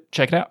heard of it,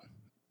 check it out.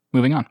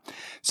 Moving on.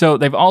 So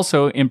they've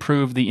also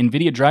improved the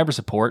NVIDIA driver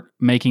support,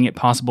 making it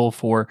possible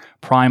for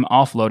Prime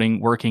offloading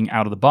working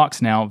out of the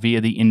box now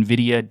via the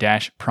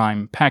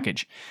NVIDIA-Prime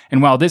package.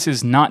 And while this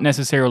is not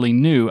necessarily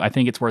new, I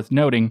think it's worth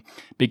noting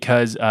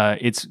because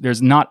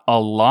there's not a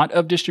lot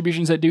of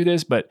distributions that do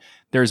this, but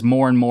there's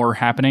more and more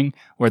happening.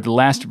 Where the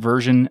last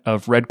version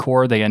of Red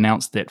Core, they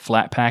announced that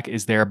Flatpak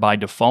is there by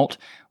default,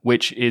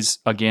 which is,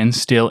 again,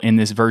 still in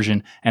this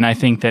version. And I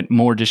think that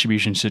more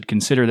distributions should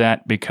consider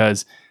that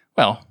because,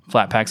 well,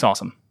 Flatpak's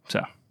awesome.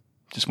 So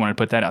just wanted to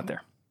put that out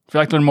there. If you'd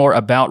like to learn more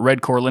about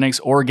Red Core Linux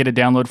or get a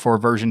download for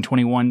version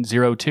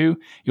 21.02,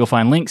 you'll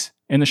find links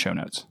in the show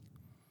notes.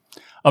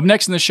 Up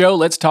next in the show,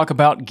 let's talk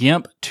about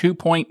GIMP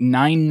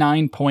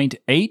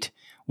 2.99.8,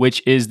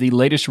 which is the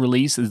latest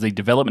release, is the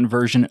development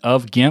version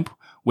of GIMP,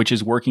 which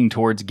is working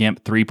towards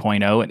GIMP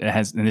 3.0. And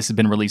this has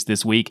been released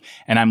this week,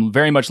 and I'm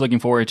very much looking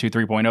forward to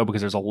 3.0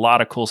 because there's a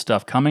lot of cool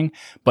stuff coming.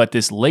 But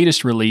this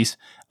latest release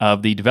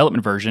of the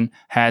development version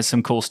has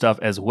some cool stuff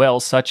as well,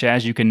 such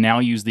as you can now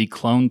use the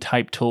clone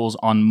type tools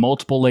on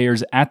multiple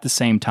layers at the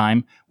same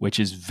time, which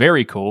is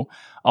very cool.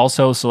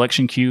 Also,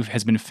 selection queue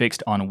has been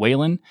fixed on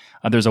Whalen.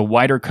 There's a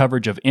wider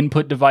coverage of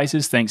input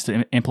devices thanks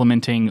to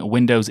implementing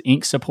Windows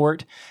Ink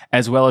support,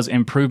 as well as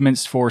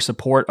improvements for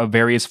support of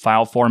various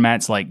file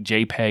formats like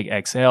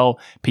JPEG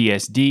XL,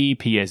 PSD,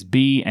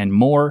 PSB, and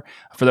more.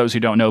 For those who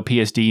don't know,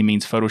 PSD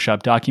means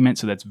Photoshop document,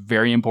 so that's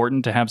very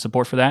important to have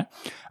support for that.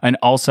 And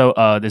also,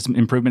 there's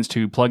improvements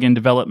to plugin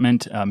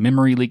development,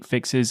 memory leak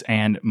fixes,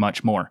 and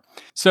much more.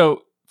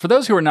 So, for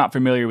those who are not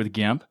familiar with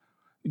GIMP,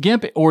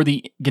 GIMP, or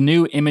the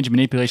GNU Image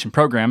Manipulation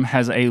Program,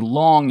 has a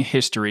long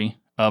history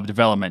of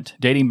development,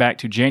 dating back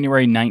to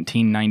January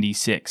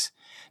 1996.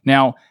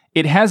 Now,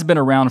 it has been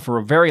around for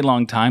a very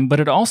long time, but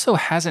it also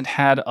hasn't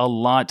had a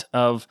lot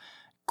of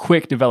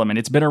quick development.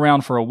 It's been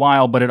around for a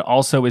while, but it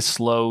also is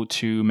slow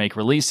to make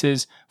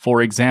releases.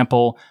 For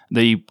example,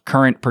 the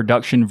current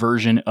production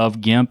version of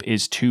GIMP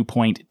is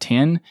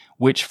 2.10,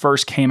 which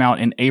first came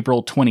out in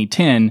April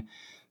 2010.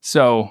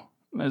 So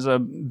there's a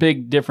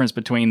big difference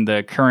between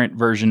the current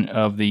version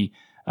of the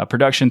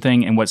production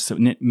thing and what's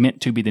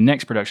meant to be the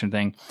next production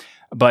thing.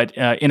 But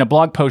in a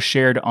blog post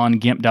shared on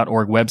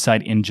GIMP.org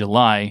website in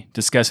July,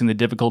 discussing the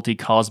difficulty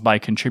caused by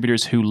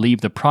contributors who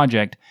leave the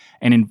project,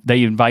 and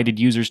they invited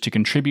users to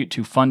contribute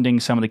to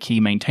funding some of the key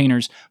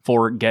maintainers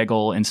for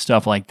Gaggle and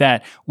stuff like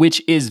that,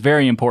 which is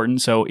very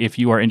important. So if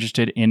you are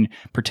interested in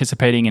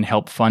participating and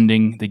help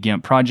funding the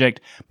GIMP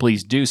project,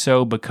 please do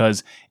so,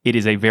 because it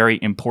is a very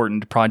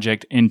important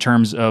project in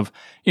terms of,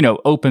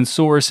 open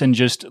source and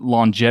just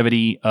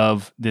longevity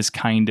of this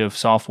kind of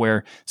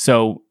software.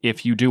 So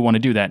if you do want to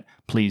do that,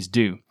 please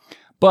do.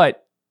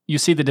 But you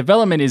see, the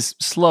development is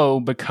slow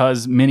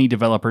because many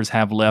developers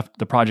have left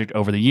the project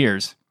over the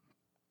years.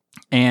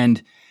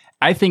 And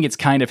I think it's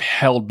kind of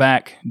held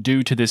back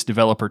due to this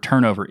developer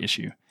turnover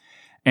issue.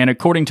 And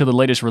according to the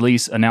latest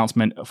release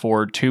announcement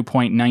for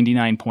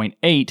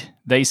 2.99.8,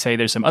 they say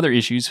there's some other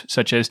issues,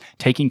 such as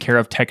taking care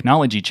of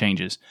technology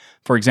changes.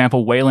 For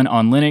example, Whalen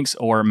on Linux,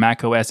 or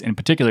macOS in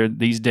particular,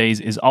 these days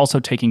is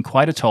also taking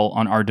quite a toll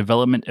on our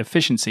development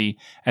efficiency,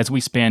 as we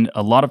spend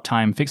a lot of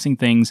time fixing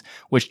things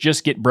which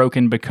just get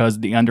broken because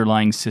the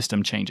underlying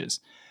system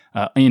changes.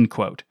 End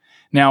quote.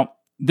 Now,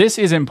 this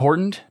is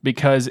important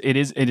because it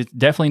is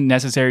definitely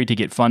necessary to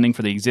get funding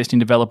for the existing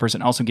developers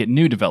and also get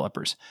new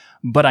developers.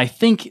 But I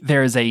think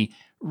there is a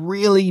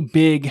really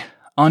big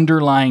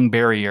underlying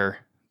barrier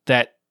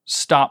that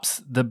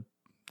stops the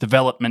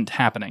development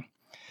happening.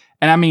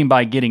 And I mean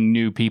by getting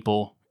new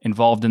people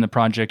involved in the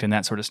project and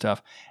that sort of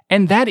stuff.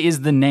 And that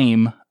is the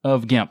name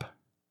of GIMP.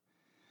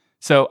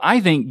 So I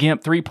think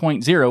GIMP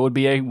 3.0 would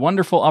be a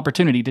wonderful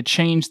opportunity to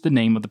change the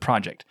name of the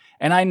project.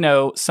 And I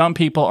know some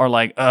people are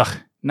like, ugh,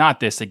 not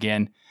this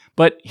again.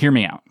 But hear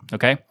me out,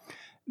 okay?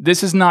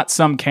 This is not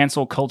some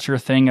cancel culture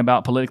thing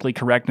about politically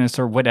correctness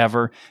or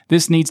whatever.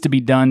 This needs to be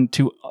done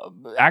to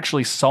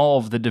actually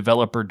solve the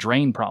developer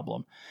drain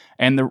problem.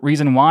 And the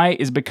reason why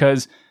is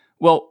because,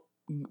 well,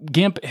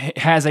 GIMP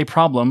has a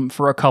problem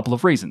for a couple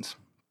of reasons.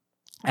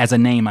 As a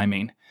name, I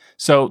mean.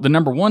 So the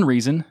number one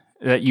reason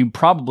that you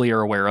probably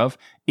are aware of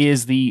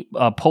is the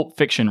Pulp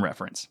Fiction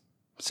reference.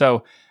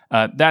 So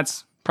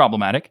that's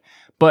problematic.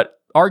 But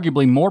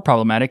arguably more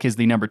problematic is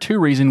the number two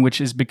reason,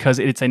 which is because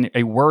it's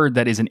a word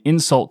that is an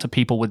insult to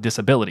people with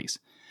disabilities.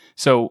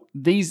 So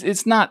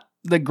it's not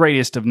the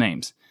greatest of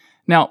names.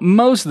 Now,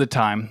 most of the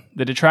time,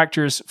 the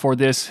detractors for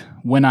this,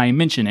 when I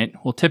mention it,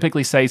 will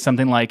typically say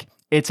something like,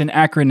 it's an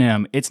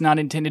acronym, it's not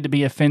intended to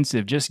be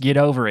offensive, just get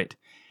over it.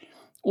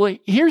 Well,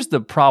 here's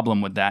the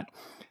problem with that.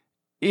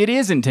 It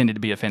is intended to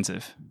be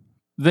offensive.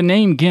 The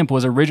name GIMP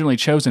was originally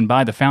chosen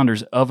by the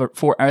founders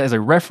as a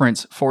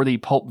reference for the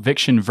Pulp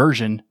Fiction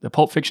version. The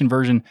Pulp Fiction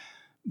version,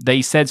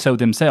 they said so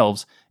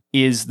themselves,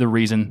 is the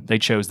reason they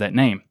chose that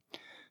name.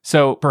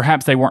 So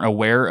perhaps they weren't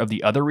aware of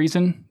the other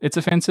reason it's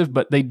offensive,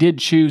 but they did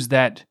choose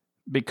that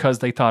because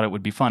they thought it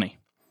would be funny.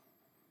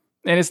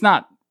 And it's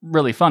not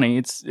really funny.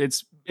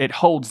 It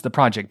holds the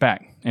project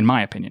back, in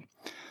my opinion.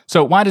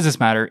 So why does this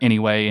matter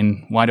anyway,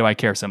 and why do I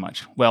care so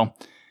much? Well,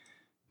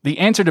 the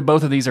answer to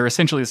both of these are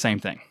essentially the same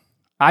thing.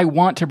 I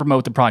want to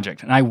promote the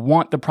project, and I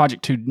want the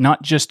project to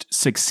not just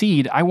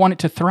succeed, I want it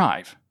to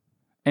thrive.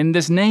 And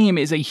this name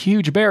is a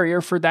huge barrier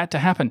for that to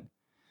happen.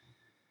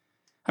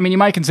 I mean, you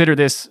might consider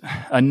this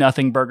a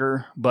nothing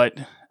burger, but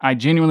I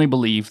genuinely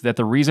believe that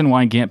the reason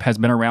why GIMP has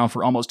been around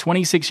for almost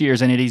 26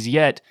 years and it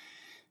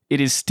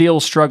is still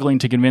struggling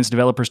to convince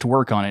developers to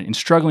work on it and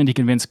struggling to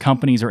convince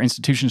companies or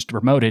institutions to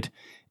promote it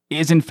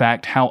is in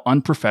fact how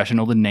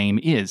unprofessional the name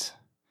is.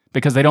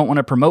 Because they don't want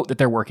to promote that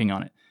they're working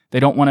on it. They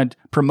don't want to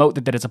promote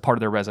that it's a part of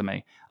their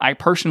resume. I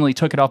personally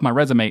took it off my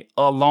resume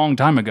a long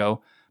time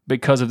ago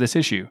because of this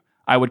issue.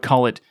 I would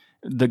call it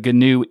the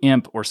GNU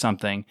Imp or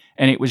something,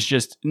 and it was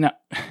just, no.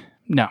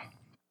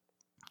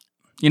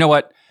 You know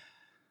what?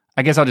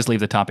 I guess I'll just leave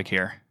the topic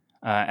here.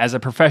 As a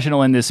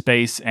professional in this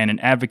space and an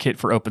advocate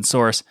for open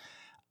source,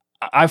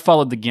 I've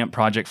followed the GIMP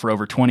project for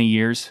over 20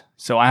 years,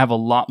 so I have a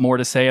lot more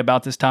to say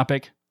about this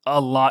topic. A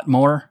lot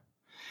more.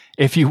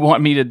 If you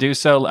want me to do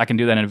so, I can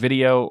do that in a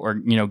video or,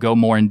 go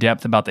more in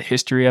depth about the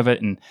history of it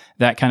and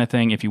that kind of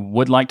thing if you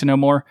would like to know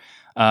more.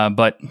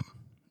 But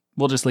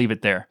we'll just leave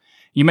it there.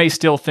 You may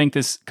still think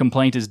this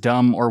complaint is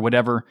dumb or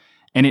whatever,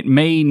 and it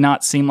may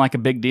not seem like a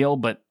big deal,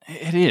 but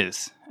it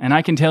is. And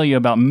I can tell you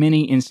about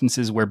many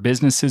instances where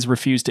businesses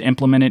refuse to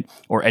implement it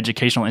or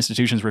educational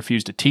institutions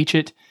refuse to teach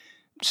it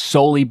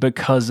solely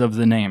because of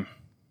the name.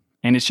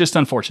 And it's just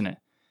unfortunate.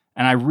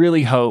 And I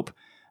really hope,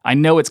 I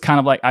know it's kind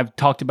of like, I've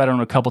talked about it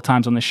a couple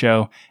times on the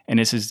show, and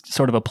this is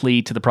sort of a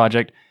plea to the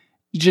project.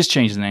 You just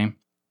change the name.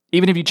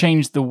 Even if you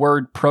change the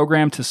word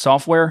program to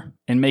software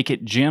and make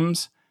it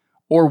GIMS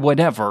or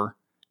whatever,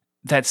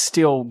 that's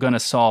still going to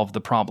solve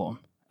the problem.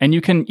 And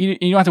you don't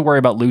have to worry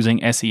about losing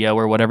SEO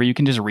or whatever. You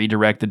can just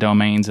redirect the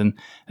domains and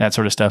that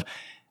sort of stuff.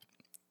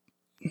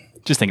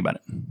 Just think about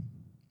it.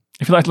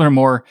 If you'd like to learn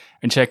more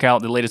and check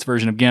out the latest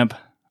version of GIMP,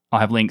 I'll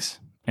have links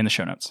in the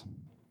show notes.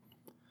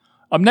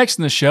 Up next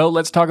in the show,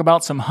 let's talk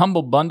about some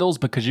Humble Bundles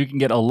because you can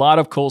get a lot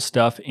of cool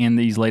stuff in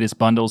these latest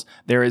bundles.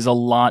 There is a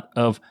lot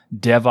of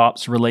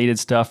DevOps related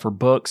stuff for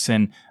books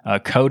and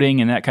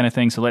coding and that kind of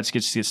thing. So let's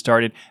get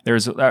started.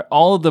 There's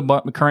all of the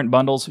current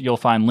bundles. You'll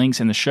find links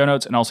in the show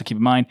notes. And also keep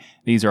in mind,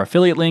 these are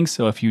affiliate links.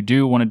 So if you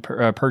do want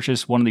to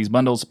purchase one of these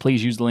bundles,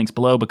 please use the links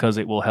below because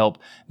it will help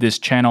this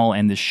channel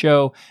and this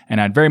show. And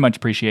I'd very much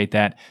appreciate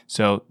that.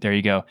 So there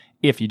you go.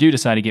 If you do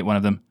decide to get one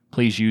of them,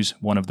 please use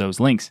one of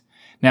those links.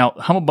 Now,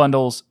 Humble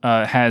Bundles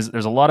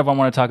there's a lot of them I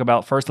want to talk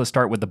about. First, let's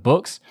start with the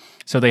books.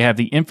 So they have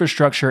the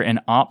Infrastructure and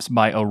Ops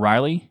by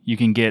O'Reilly. You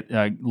can get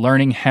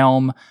Learning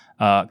Helm,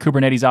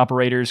 Kubernetes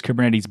Operators,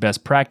 Kubernetes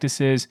Best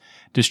Practices,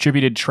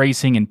 Distributed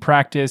Tracing and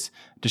Practice,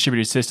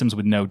 Distributed Systems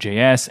with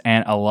Node.js,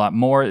 and a lot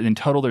more. In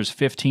total, there's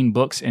 15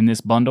 books in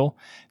this bundle.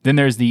 Then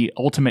there's the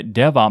Ultimate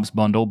DevOps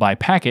Bundle by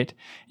Packet.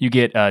 You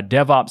get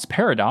DevOps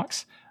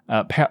Paradox,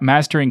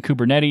 Mastering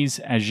Kubernetes,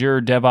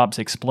 Azure DevOps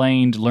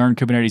Explained, Learn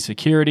Kubernetes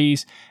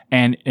Securities,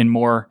 and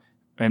more,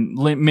 and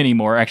many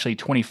more, actually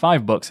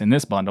 25 books in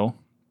this bundle.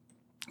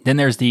 Then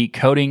there's the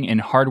Coding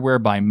and Hardware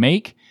by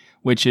Make,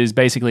 which is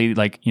basically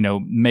like,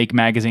 Make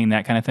Magazine,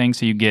 that kind of thing.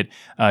 So you get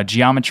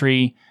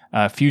Geometry,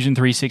 Fusion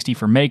 360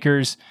 for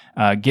makers,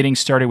 Getting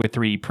Started with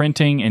 3D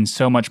Printing, and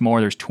so much more.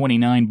 There's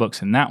 29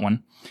 books in that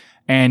one.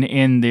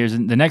 And there's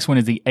the next one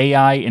is the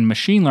AI and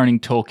Machine Learning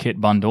Toolkit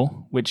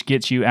Bundle, which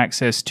gets you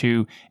access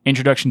to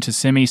Introduction to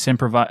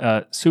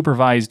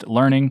Semi-Supervised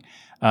Learning,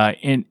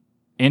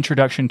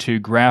 Introduction to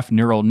Graph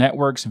Neural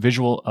Networks,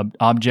 Visual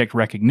Object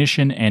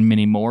Recognition, and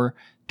many more.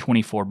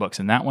 24 books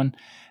in that one.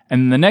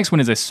 And the next one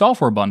is a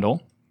software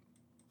bundle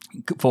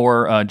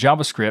for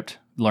JavaScript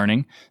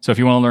learning. So if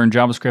you want to learn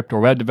JavaScript or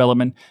web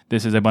development,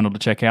 this is a bundle to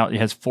check out. It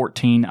has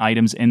 14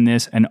 items in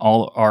this, and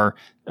all are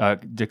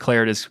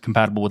declared as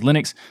compatible with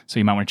Linux. So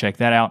you might want to check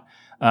that out.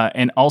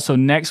 And also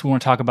next, we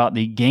want to talk about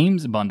the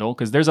games bundle,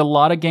 because there's a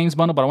lot of games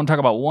bundle, but I want to talk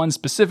about one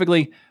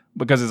specifically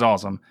because it's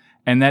awesome.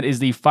 And that is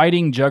the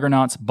Fighting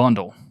Juggernauts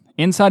bundle.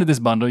 Inside of this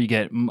bundle, you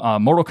get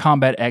Mortal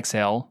Kombat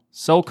XL,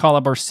 Soul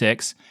Calibur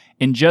 6,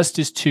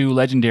 Injustice 2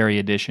 Legendary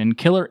Edition,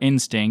 Killer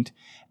Instinct,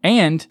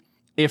 and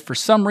if for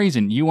some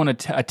reason you want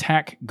to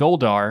attack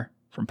Goldar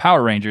from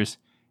Power Rangers,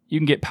 you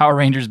can get Power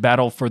Rangers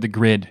Battle for the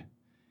Grid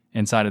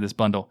inside of this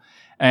bundle.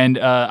 And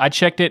I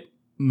checked it.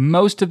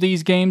 Most of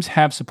these games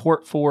have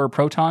support for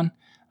Proton.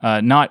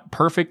 Not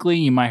perfectly.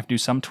 You might have to do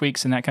some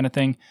tweaks and that kind of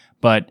thing.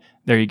 But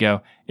there you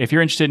go. If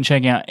you're interested in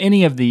checking out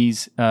any of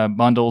these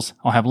bundles,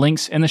 I'll have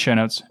links in the show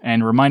notes.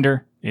 And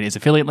reminder, it is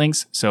affiliate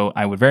links, so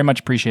I would very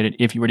much appreciate it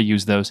if you were to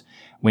use those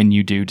when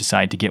you do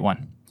decide to get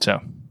one. So,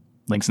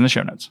 links in the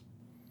show notes.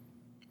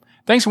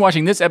 Thanks for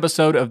watching this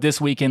episode of This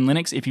Week in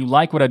Linux. If you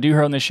like what I do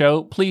here on the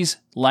show, please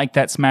like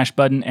that smash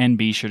button and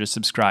be sure to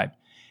subscribe.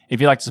 If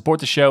you'd like to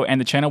support the show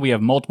and the channel, we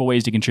have multiple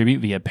ways to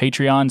contribute via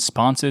Patreon,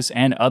 sponsors,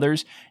 and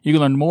others. You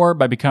can learn more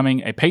by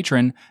becoming a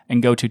patron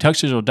and go to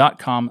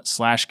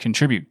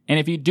tuxdigital.com/contribute. And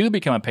if you do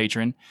become a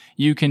patron,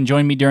 you can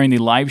join me during the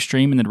live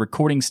stream in the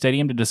recording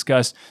stadium to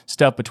discuss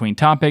stuff between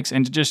topics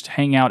and to just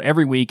hang out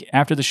every week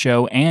after the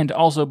show and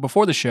also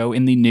before the show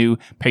in the new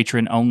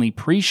patron-only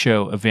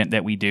pre-show event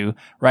that we do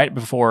right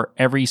before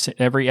every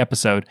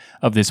episode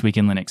of This Week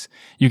in Linux.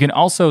 You can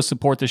also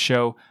support the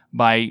show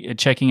by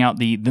checking out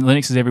the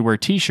Linux is Everywhere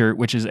t-shirt,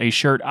 which is a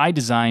shirt I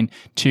designed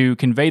to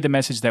convey the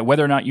message that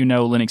whether or not you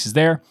know Linux is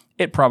there,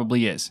 it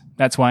probably is.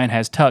 That's why it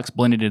has Tux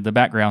blended into the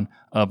background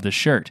of the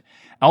shirt.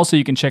 Also,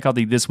 you can check out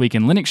the This Week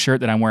in Linux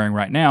shirt that I'm wearing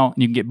right now,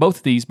 and you can get both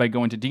of these by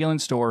going to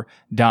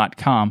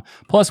dealinstore.com.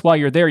 Plus, while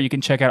you're there, you can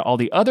check out all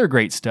the other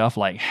great stuff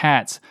like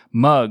hats,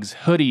 mugs,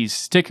 hoodies,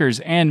 stickers,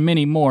 and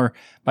many more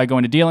by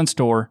going to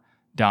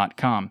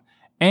dealinstore.com.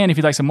 And if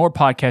you'd like some more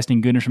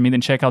podcasting goodness from me, then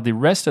check out the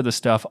rest of the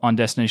stuff on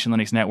Destination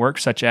Linux Network,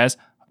 such as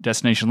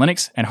Destination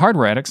Linux and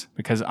Hardware Addicts,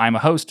 because I'm a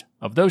host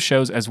of those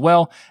shows as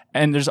well.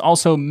 And there's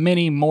also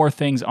many more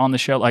things on the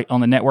show, like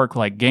on the network,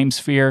 like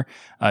GameSphere,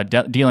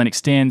 DLN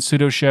Extend,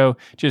 Pseudo Show,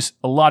 just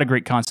a lot of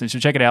great content. So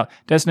check it out,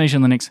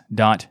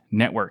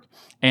 destinationlinux.network.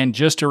 And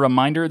just a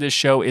reminder, this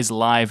show is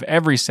live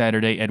every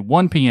Saturday at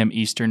 1 p.m.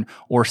 Eastern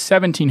or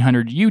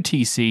 1700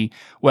 UTC.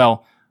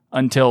 Well,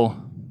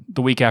 until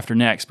the week after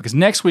next, because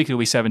next week it'll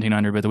be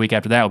 1700, but the week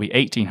after that will be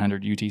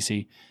 1800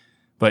 UTC.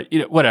 But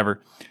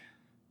whatever.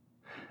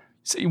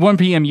 1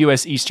 p.m.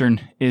 US Eastern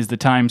is the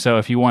time. So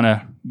if you want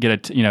to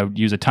get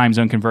use a time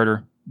zone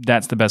converter,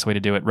 that's the best way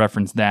to do it.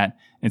 Reference that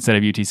instead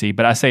of UTC.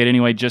 But I say it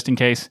anyway, just in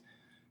case.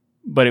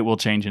 But it will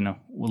change in a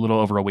little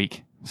over a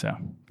week. So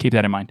keep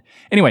that in mind.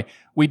 Anyway,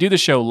 we do the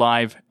show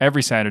live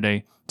every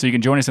Saturday. So you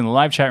can join us in the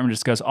live chat room to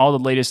discuss all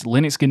the latest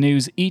Linux good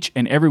news each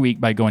and every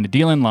week by going to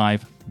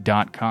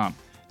dealinlive.com.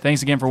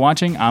 Thanks again for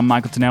watching. I'm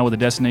Michael Tunnell with the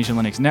Destination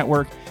Linux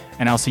Network,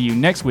 and I'll see you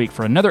next week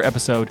for another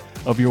episode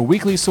of your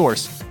weekly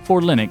source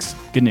for Linux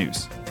good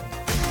news.